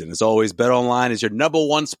football season. As always, BetOnline is your number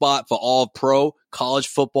one spot for all pro college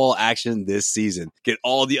football action this season. Get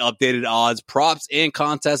all the updated odds, props, and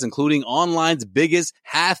contests, including online's biggest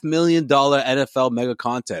 $500,000 NFL mega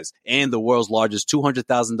contest and the world's largest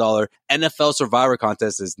 $200,000 NFL Survivor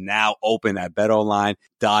contest is now open at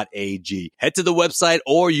betonline.ag. Head to the website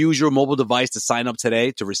or use your mobile device to sign up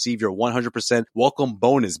today to receive your 100% welcome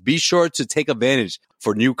bonus. Be sure to take advantage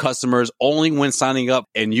for new customers only when signing up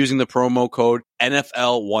and using the promo code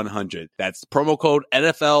NFL100. That's promo code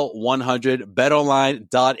NFL100,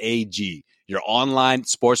 betonline.ag, your online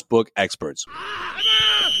sportsbook experts.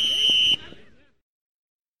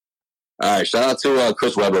 All right, shout out to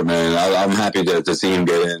Chris Webber, man. I'm happy to see him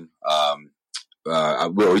get in.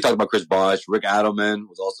 We talked about Chris Bosh. Rick Adelman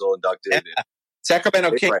was also inducted. Yeah.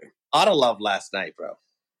 Sacramento King, a lot of love last night, bro.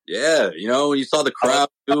 Yeah, when you saw the crowd,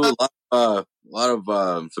 too, a lot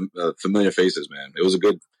of familiar faces, man. It was a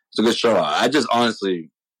good show. I just honestly,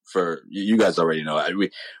 for you guys already know, we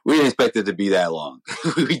didn't expect it to be that long.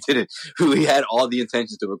 We didn't. We had all the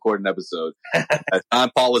intentions to record an episode. As time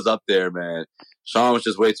Paul was up there, man, Sean was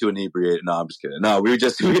just way too inebriated. No, I'm just kidding. No, we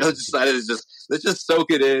decided to let's just soak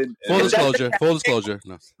it in. Full disclosure.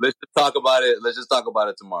 No. Let's just talk about it. Let's just talk about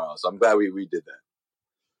it tomorrow. So I'm glad we did that.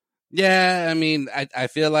 Yeah, I mean, I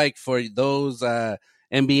feel like for those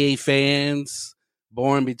NBA fans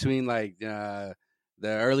born between like the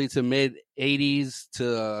early to mid 80s to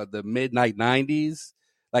the midnight 90s,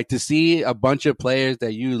 like to see a bunch of players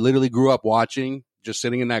that you literally grew up watching just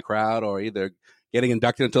sitting in that crowd or either getting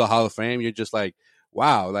inducted into the Hall of Fame, you're just like,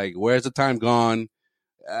 wow, like where's the time gone?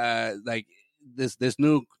 Like this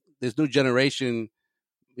new generation,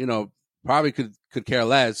 probably could care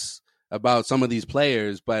less about some of these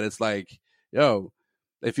players, but it's like,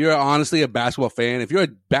 if you're honestly a basketball fan, if you're a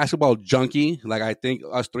basketball junkie, like I think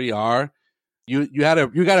us three are, you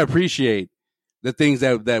gotta appreciate the things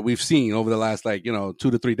that we've seen over the last 2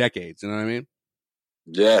 to 3 decades. You know what I mean?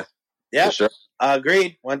 Yeah. For sure.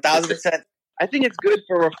 Agreed. 1,000%. I think it's good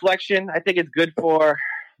for reflection. I think it's good for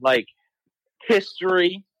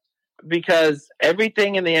history, because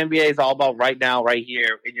everything in the NBA is all about right now, right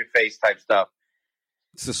here, in your face type stuff.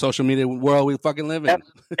 It's the social media world we fucking live in.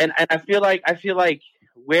 And I feel like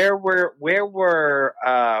where we're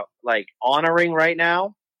honoring right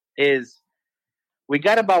now is we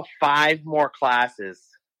got about 5 more classes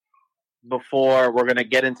before we're going to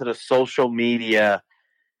get into the social media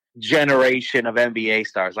generation of NBA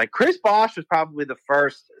stars. Like Chris Bosh was probably the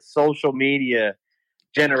first social media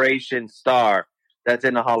generation star that's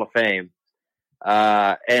in the Hall of Fame.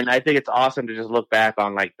 And I think it's awesome to just look back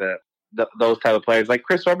on like those type of players. Like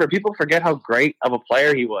Chris Webber, people forget how great of a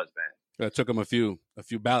player he was, man. It took him a few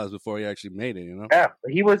ballots before he actually made it, you know? Yeah,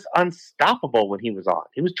 he was unstoppable when he was on.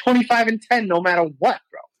 He was 25-10 no matter what,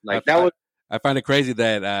 bro. Like I find it crazy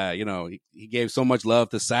that he gave so much love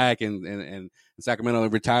to Sac and Sacramento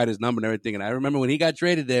retired his number and everything. And I remember when he got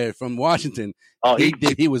traded there from Washington,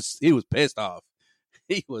 he was pissed off.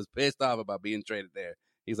 He was pissed off about being traded there.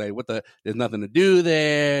 He's like, there's nothing to do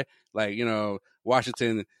there. Like,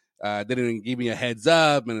 Washington didn't even give me a heads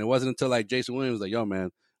up. And it wasn't until like Jason Williams was like, yo,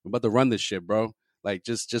 man, I'm about to run this shit, bro. Like,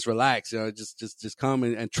 just relax, just come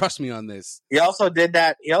and trust me on this. He also did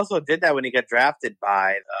that. He also did that when he got drafted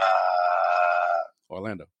by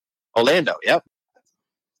Orlando. Yep.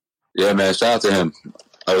 Yeah, man. Shout out to him.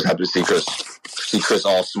 I was happy to see Chris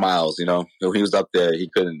all smiles. He was up there. He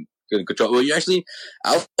couldn't control. Well, he was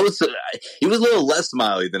a little less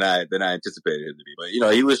smiley than I anticipated him to be. But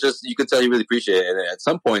he was just, you could tell he really appreciated it. And at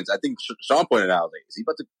some points, I think Sean pointed out, like, is he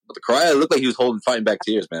about to cry? It looked like he was fighting back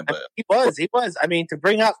tears, man. But he was. I mean, to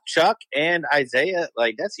bring up Chuck and Isaiah,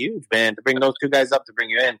 like, that's huge, man. To bring those two guys up to bring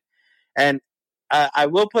you in, and I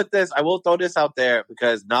will throw this out there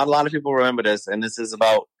because not a lot of people remember this, and this is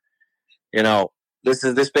about,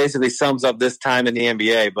 this basically sums up this time in the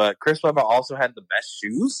NBA. But Chris Webber also had the best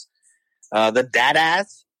shoes. The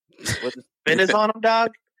Dada's with the spinners on them,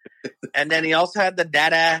 dog. And then he also had the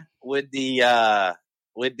Dada with the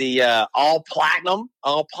all platinum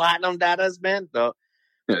Dadas, man. So,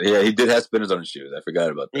 yeah, he did have spinners on his shoes. I forgot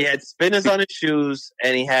about that. He had spinners on his shoes,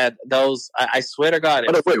 and he had those. I swear to God.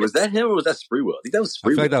 Wait, was that him or was that Spreewell? I think that was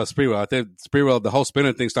Spreewell. I feel like that was Spreewell. I think Spreewell, the whole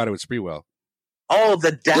spinner thing started with Spreewell. Oh,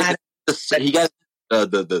 the Dada. He got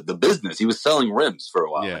the business. He was selling rims for a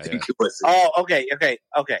while. Yeah, I think yeah. it was. Oh, okay.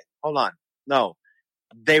 Hold on. No,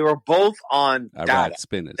 they were both on I Dada. ride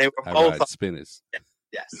spinners. They were both on spinners.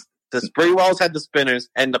 Yes. The Spreewells had the spinners,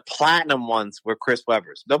 and the platinum ones were Chris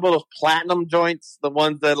Webber's. Those platinum joints, the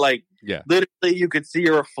ones that, like, literally you could see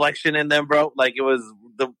your reflection in them, bro. Like, it was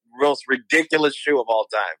the most ridiculous shoe of all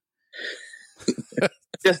time.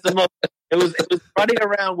 Just the most. It was running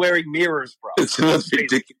around wearing mirrors, bro. It's the most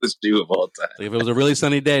ridiculous shoe of all time. Like, if it was a really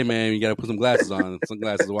sunny day, man, you got to put some glasses on.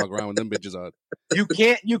 Sunglasses to walk around with them bitches on.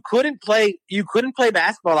 You couldn't play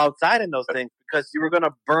basketball outside in those things because you were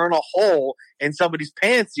gonna burn a hole in somebody's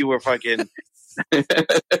pants. You were fucking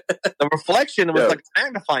the reflection was like a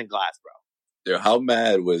magnifying glass, bro. Dude, how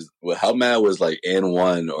mad was like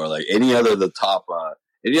N1 or like any other of the top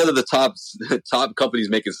top companies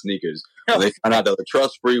making sneakers when they found out that Latrell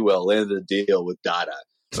Sprewell landed a deal with Dada.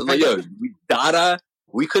 I was like, yo, Dada?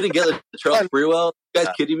 We couldn't get Latrell Sprewell? You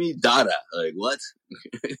guys kidding me? Dada. Like, what?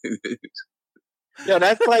 Yo,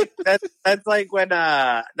 that's like when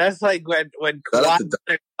Kawhi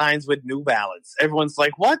signs with New Balance. Everyone's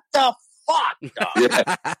like, what the fuck?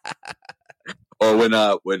 Yeah. Or when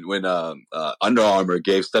Under Armour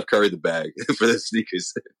gave Steph Curry the bag for the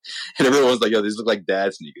sneakers, and everyone was like, "Yo, these look like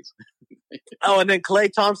dad sneakers." Oh, and then Klay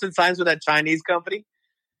Thompson signs with that Chinese company.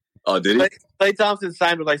 Oh, did he? Klay Thompson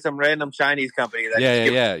signed with like some random Chinese company. Yeah.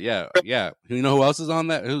 You know who else is on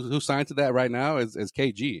that? Who signed to that right now is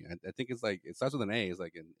KG. I think it's like it starts with an A. It's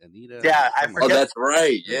like Anita. Yeah, I forget. Oh, that's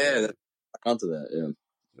right. Yeah, onto that.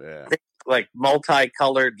 Yeah. Like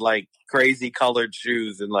multicolored, like crazy colored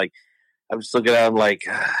shoes, and like. I'm just looking at him like,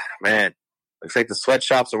 man, looks like the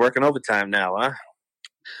sweatshops are working overtime now, huh?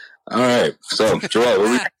 All right. So,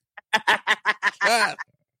 Joel,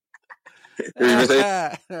 did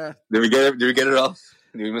we get it all?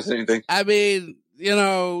 Did we miss anything? I mean,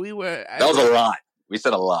 we were. That was a lot. We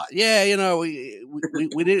said a lot. Yeah, we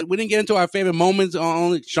didn't get into our favorite moments.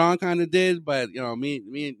 Only Sean kind of did, but me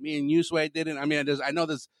and Yusway didn't. I mean, I know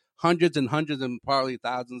there's hundreds and probably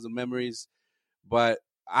thousands of memories, but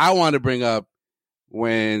I want to bring up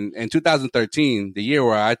when in 2013, the year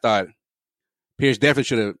where I thought Pierce definitely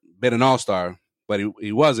should have been an all-star, but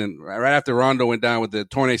he wasn't. Right after Rondo went down with the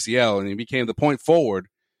torn ACL and he became the point forward,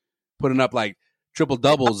 putting up like triple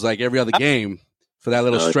doubles like every other game for that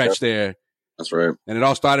little stretch there. That's right. And it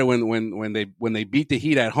all started when they beat the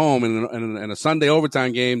Heat at home in a Sunday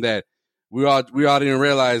overtime game that we all didn't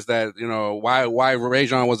realize that why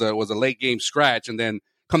Rajon was a late game scratch, and then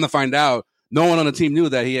come to find out. No one on the team knew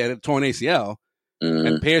that he had a torn ACL,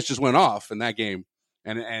 and Pierce just went off in that game.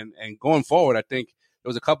 And going forward, I think there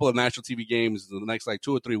was a couple of national TV games in the next like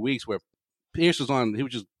 2 or 3 weeks where Pierce was on. He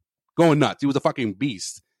was just going nuts. He was a fucking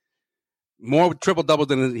beast. More triple doubles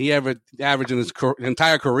than he ever averaged in his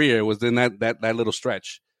entire career was in that little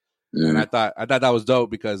stretch. And I thought that was dope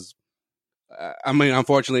because,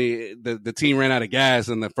 unfortunately, the team ran out of gas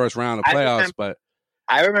in the first round of playoffs.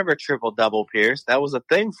 I remember triple double Pierce. That was a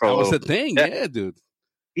thing for. That was a thing, yeah, dude.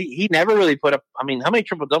 He never really put up. I mean, how many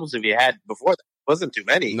triple doubles have you had before that? It wasn't too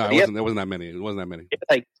many. No, it wasn't that many. It wasn't that many. He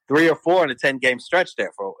had like 3 or 4 in a 10-game stretch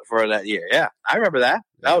there for that year. Yeah, I remember that.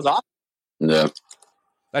 That was awesome. Yeah,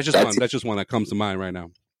 that's just one that comes to mind right now.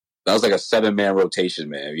 That was like a 7-man rotation,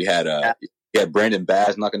 man. You had Brandon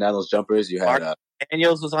Bass knocking down those jumpers. You had Mark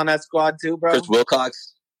Daniels was on that squad too, bro. Chris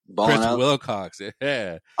Wilcox balling out. Wilcox,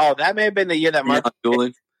 yeah. Oh, that may have been the year that Mark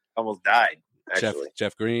Daniels almost died. Actually,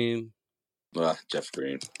 Jeff Green. Jeff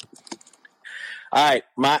Green. All right,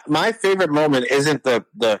 my favorite moment isn't the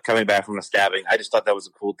coming back from the stabbing. I just thought that was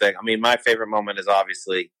a cool thing. I mean, my favorite moment is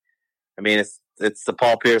obviously, I mean, it's the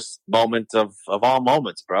Paul Pierce moment of all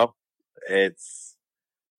moments, bro. It's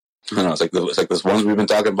I don't know. It's like those ones we've been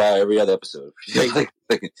talking about every other episode.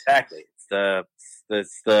 Exactly.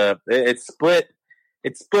 It's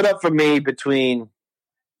split up for me between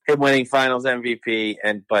him winning Finals MVP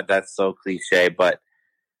but that's so cliche. But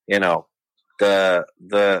you know, the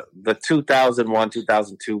 2001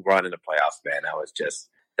 2002 run in the playoffs, man, that was just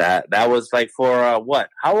that was like for what?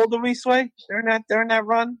 How old were we, Sway? During that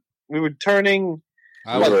run, we were turning.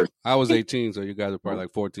 I was 18, so you guys are probably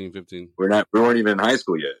like 14, 15. We weren't even in high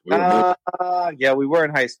school yet. Yeah, we were in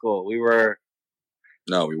high school.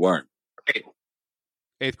 No, we weren't.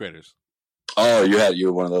 8th graders. Oh, you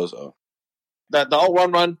were one of those. Oh, the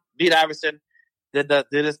 0-1 run beat Iverson. Did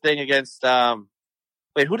this thing against.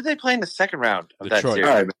 Wait, who did they play in the second round of Detroit. That series?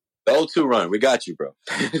 All right, man. The 0-2 run. We got you, bro.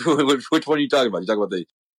 Which one are you talking about? You talking about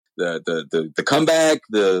the comeback,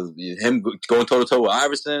 him going toe to toe with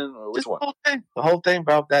Iverson, or which one? The whole thing,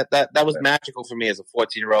 bro. That was magical for me as a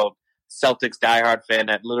 14-year-old Celtics diehard fan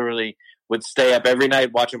that literally would stay up every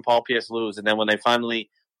night watching Paul Pierce lose, and then when they finally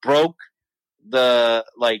broke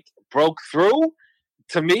through,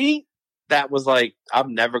 to me, that was like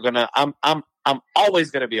I'm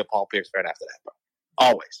always gonna be a Paul Pierce fan after that, bro.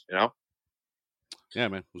 Always, you know. Yeah,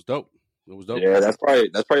 man, it was dope. Yeah, that's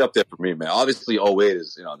probably up there for me, man. Obviously, 08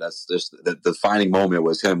 is, that's just the defining moment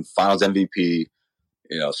was him, Finals MVP,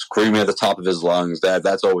 screaming at the top of his lungs.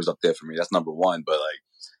 That's always up there for me. That's number one. But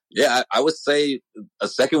yeah, I would say a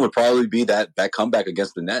second would probably be that comeback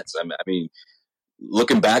against the Nets. I mean,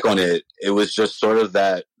 looking back on it, it was just sort of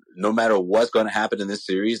that. No matter what's going to happen in this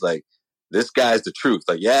series, this guy's the truth.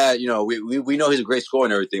 We know he's a great scorer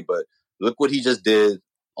and everything, but look what he just did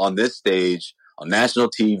on this stage. On national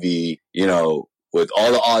TV, with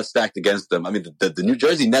all the odds stacked against them. I mean, the New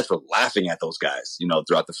Jersey Nets were laughing at those guys,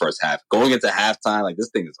 throughout the first half. Going into halftime, this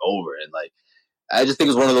thing is over. And, I just think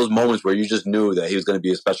it was one of those moments where you just knew that he was going to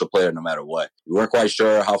be a special player no matter what. You weren't quite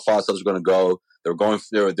sure how far Celtics were going to go. They were going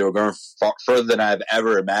further than I've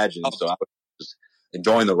ever imagined. So I was just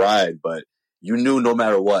enjoying the ride. But you knew no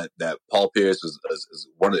matter what that Paul Pierce is it's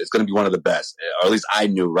going to be one of the best. Or at least I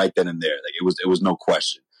knew right then and there. It was no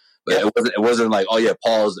question. But it wasn't like, oh yeah,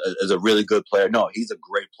 Paul is a really good player. No, he's a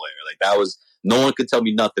great player. No one could tell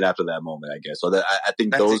me nothing after that moment, I guess. So I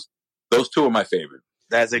think those two are my favorite.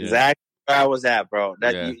 That's exactly where I was at, bro.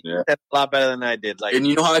 You did a lot better than I did. And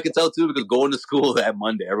you know how I could tell too? Because going to school that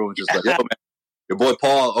Monday, everyone's just like, yo, man, your boy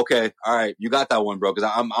Paul, okay, all right, you got that one, bro.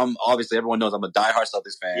 Because I'm obviously, everyone knows I'm a diehard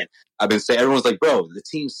Celtics fan. Yeah. I've been saying, everyone's like, bro, the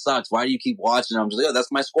team sucks. Why do you keep watching? I'm just like,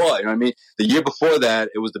 that's my squad. You know what I mean? The year before that,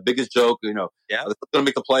 it was the biggest joke. They're going to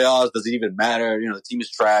make the playoffs. Does it even matter? The team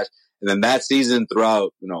is trash. And then that season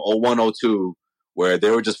throughout, 01, 02, where they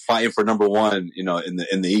were just fighting for number one, in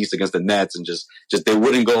the East against the Nets, and just they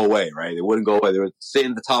wouldn't go away, right? They wouldn't go away. They were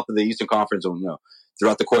sitting at the top of the Eastern Conference,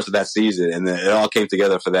 throughout the course of that season, and then it all came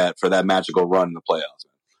together for that magical run in the playoffs.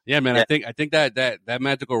 Yeah, man. I think that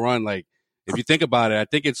magical run, if you think about it, I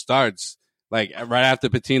think it starts right after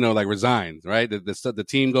Pitino resigns, right? The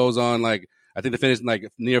team goes on I think they finished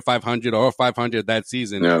near 500 or 500 that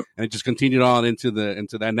season, and it just continued on into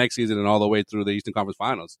that next season and all the way through the Eastern Conference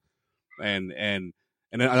Finals. And it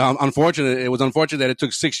was unfortunate that it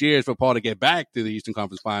took 6 years for Paul to get back to the Eastern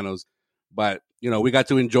Conference Finals, but we got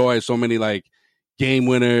to enjoy so many game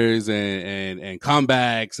winners and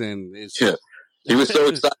comebacks, and he was so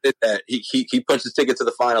excited that he punched his ticket to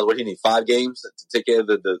the finals. What do you need? 5 games to take care of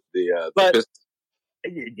the Pistons?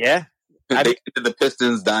 Yeah. They did the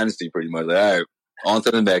Pistons dynasty pretty much. All right, on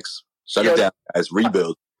to the next. Shut it down, guys.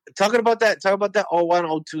 Rebuild. Talking about that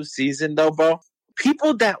 01, 02 season though, bro.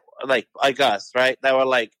 People that like us, right? That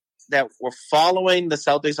were following the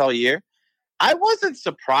Celtics all year. I wasn't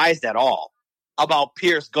surprised at all about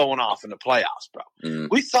Pierce going off in the playoffs, bro.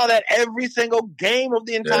 We saw that every single game of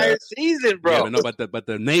the entire season, bro. Yeah, but no, but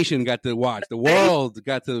the nation got to watch. The world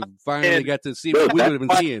got to finally got to see what we would have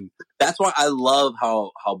been seeing. That's why I love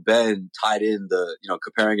how Ben tied in the,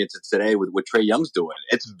 comparing it to today with what Trae Young's doing.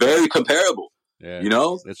 It's very comparable. Yeah,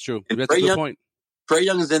 that's true. And That's a good point. Trae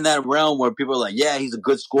Young is in that realm where people are like, yeah, he's a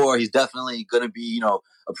good scorer. He's definitely going to be,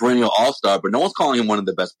 a perennial all-star, but no one's calling him one of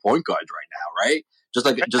the best point guards right now, right? Just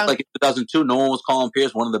like in 2002, no one was calling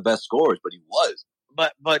Pierce one of the best scorers, but he was.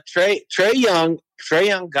 But Trae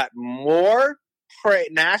Young got more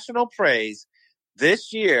national praise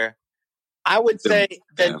this year, I would say,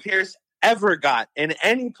 than Pierce ever got in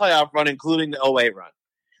any playoff run, including the 08 run.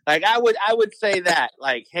 Like I would say that.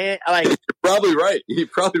 You're probably right. You're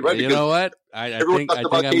probably right. You know what? I think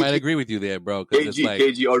I might agree with you there, bro.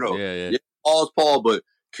 KG. Oh no, yeah. Paul's Paul, but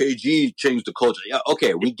KG changed the culture. Yeah,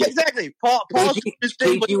 okay, we get exactly. Paul's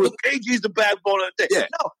KG's the backbone of the thing. Yeah.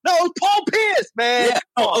 No, it's Paul Pierce, man. Yeah.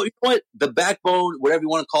 Oh, you know what? The backbone, whatever you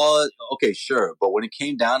want to call it. Okay, sure. But when it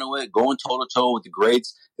came down to it, going toe to toe with the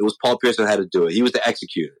greats, it was Paul Pierce that had to do it. He was the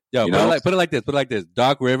executor. Yo, put it like this.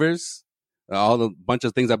 Doc Rivers. All the bunch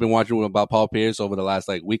of things I've been watching about Paul Pierce over the last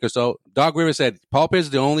week or so. Doc Rivers said Paul Pierce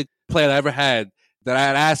is the only player I ever had that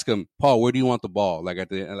I'd ask him, Paul, where do you want the ball? In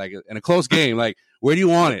a close game, where do you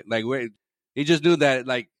want it? Where he just knew that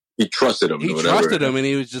he trusted him. He trusted him, and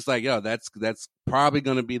he was just like, yo, that's probably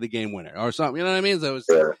going to be the game winner or something. You know what I mean? So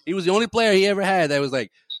he was the only player he ever had that was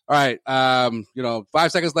like, all right, 5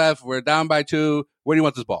 seconds left, we're down by 2. Where do you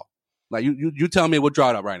want this ball? You tell me, we'll draw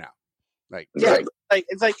it up right now.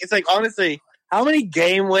 It's like honestly, how many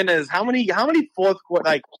game winners? How many fourth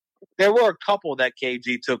quarter? There were a couple that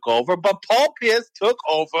KG took over, but Paul Pierce took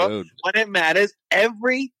over when it matters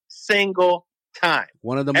every single time.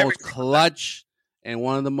 One of the most clutch and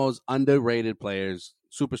one of the most underrated players,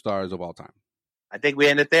 superstars of all time. I think we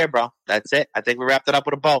ended there, bro. That's it. I think we wrapped it up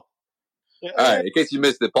with a bow. All right, in case you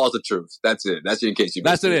missed it, Paul's the truth. That's it. That's in case you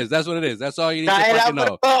missed it. That's what it is. That's all you need to fucking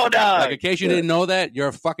know. In case you didn't know that, you're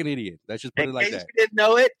a fucking idiot. Let's just put it like that. In case you didn't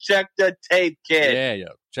know it, check the tape, kid. Yeah, yo.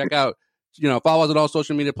 Check out, follow us on all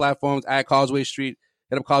social media platforms at Causeway Street.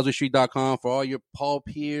 Hit up causewaystreet.com for all your Paul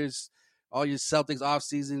Pierce, all your Celtics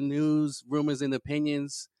offseason news, rumors, and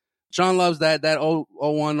opinions. Sean loves that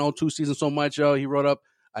 01-02 season so much, yo. He wrote up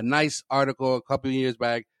a nice article a couple of years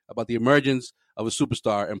back about the emergence of a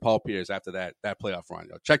superstar and Paul Pierce after that playoff run.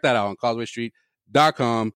 Yo, check that out on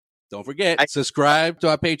causewaystreet.com. Don't forget, subscribe to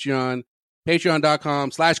our Patreon,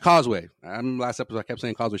 patreon.com/Causeway. I remember last episode I kept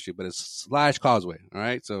saying Causeway Street, but it's /Causeway. All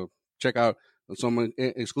right, so check out some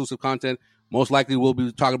exclusive content. Most likely we'll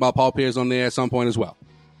be talking about Paul Pierce on there at some point as well.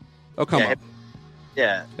 Oh, come on.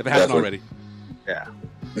 Yeah. If it hasn't already. Yeah.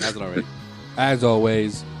 It hasn't already. As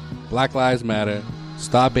always, Black Lives Matter,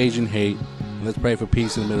 stop Asian hate, and let's pray for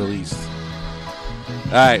peace in the Middle East.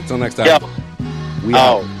 All right, until next time. Yep. We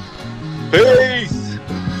out. Peace.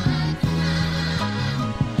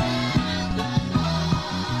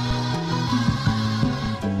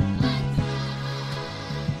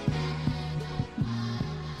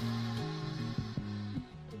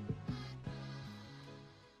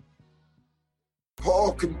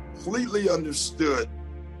 Paul completely understood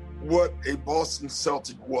what a Boston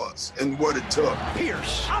Celtic was and what it took.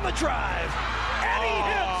 Pierce on the drive, and he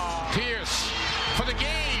hits. Pierce for the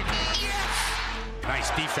game. Yes! Nice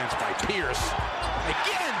defense by Pierce.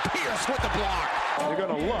 Again, Pierce with the block. You're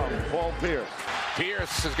going to love Paul Pierce.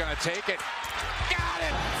 Pierce is going to take it. Got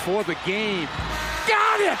it! For the game.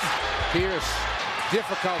 Got it! Pierce,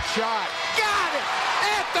 difficult shot. Got it!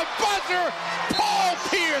 At the buzzer, Paul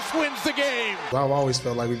Pierce wins the game. I've always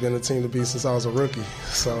felt like we've been a team to beat since I was a rookie.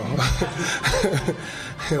 So,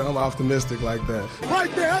 I'm optimistic like that. Right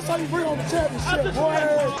there, that's how you bring on the championship, boy.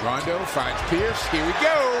 Rondo finds Pierce. Here we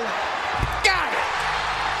go. Got it!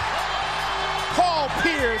 Paul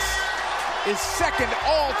Pierce is second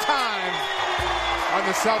all-time on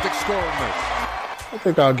the Celtics scoring list. I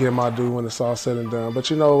think I'll get my due when it's all said and done.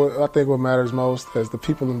 But I think what matters most is the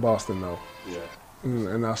people in Boston know. Yeah.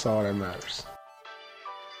 And that's all that matters.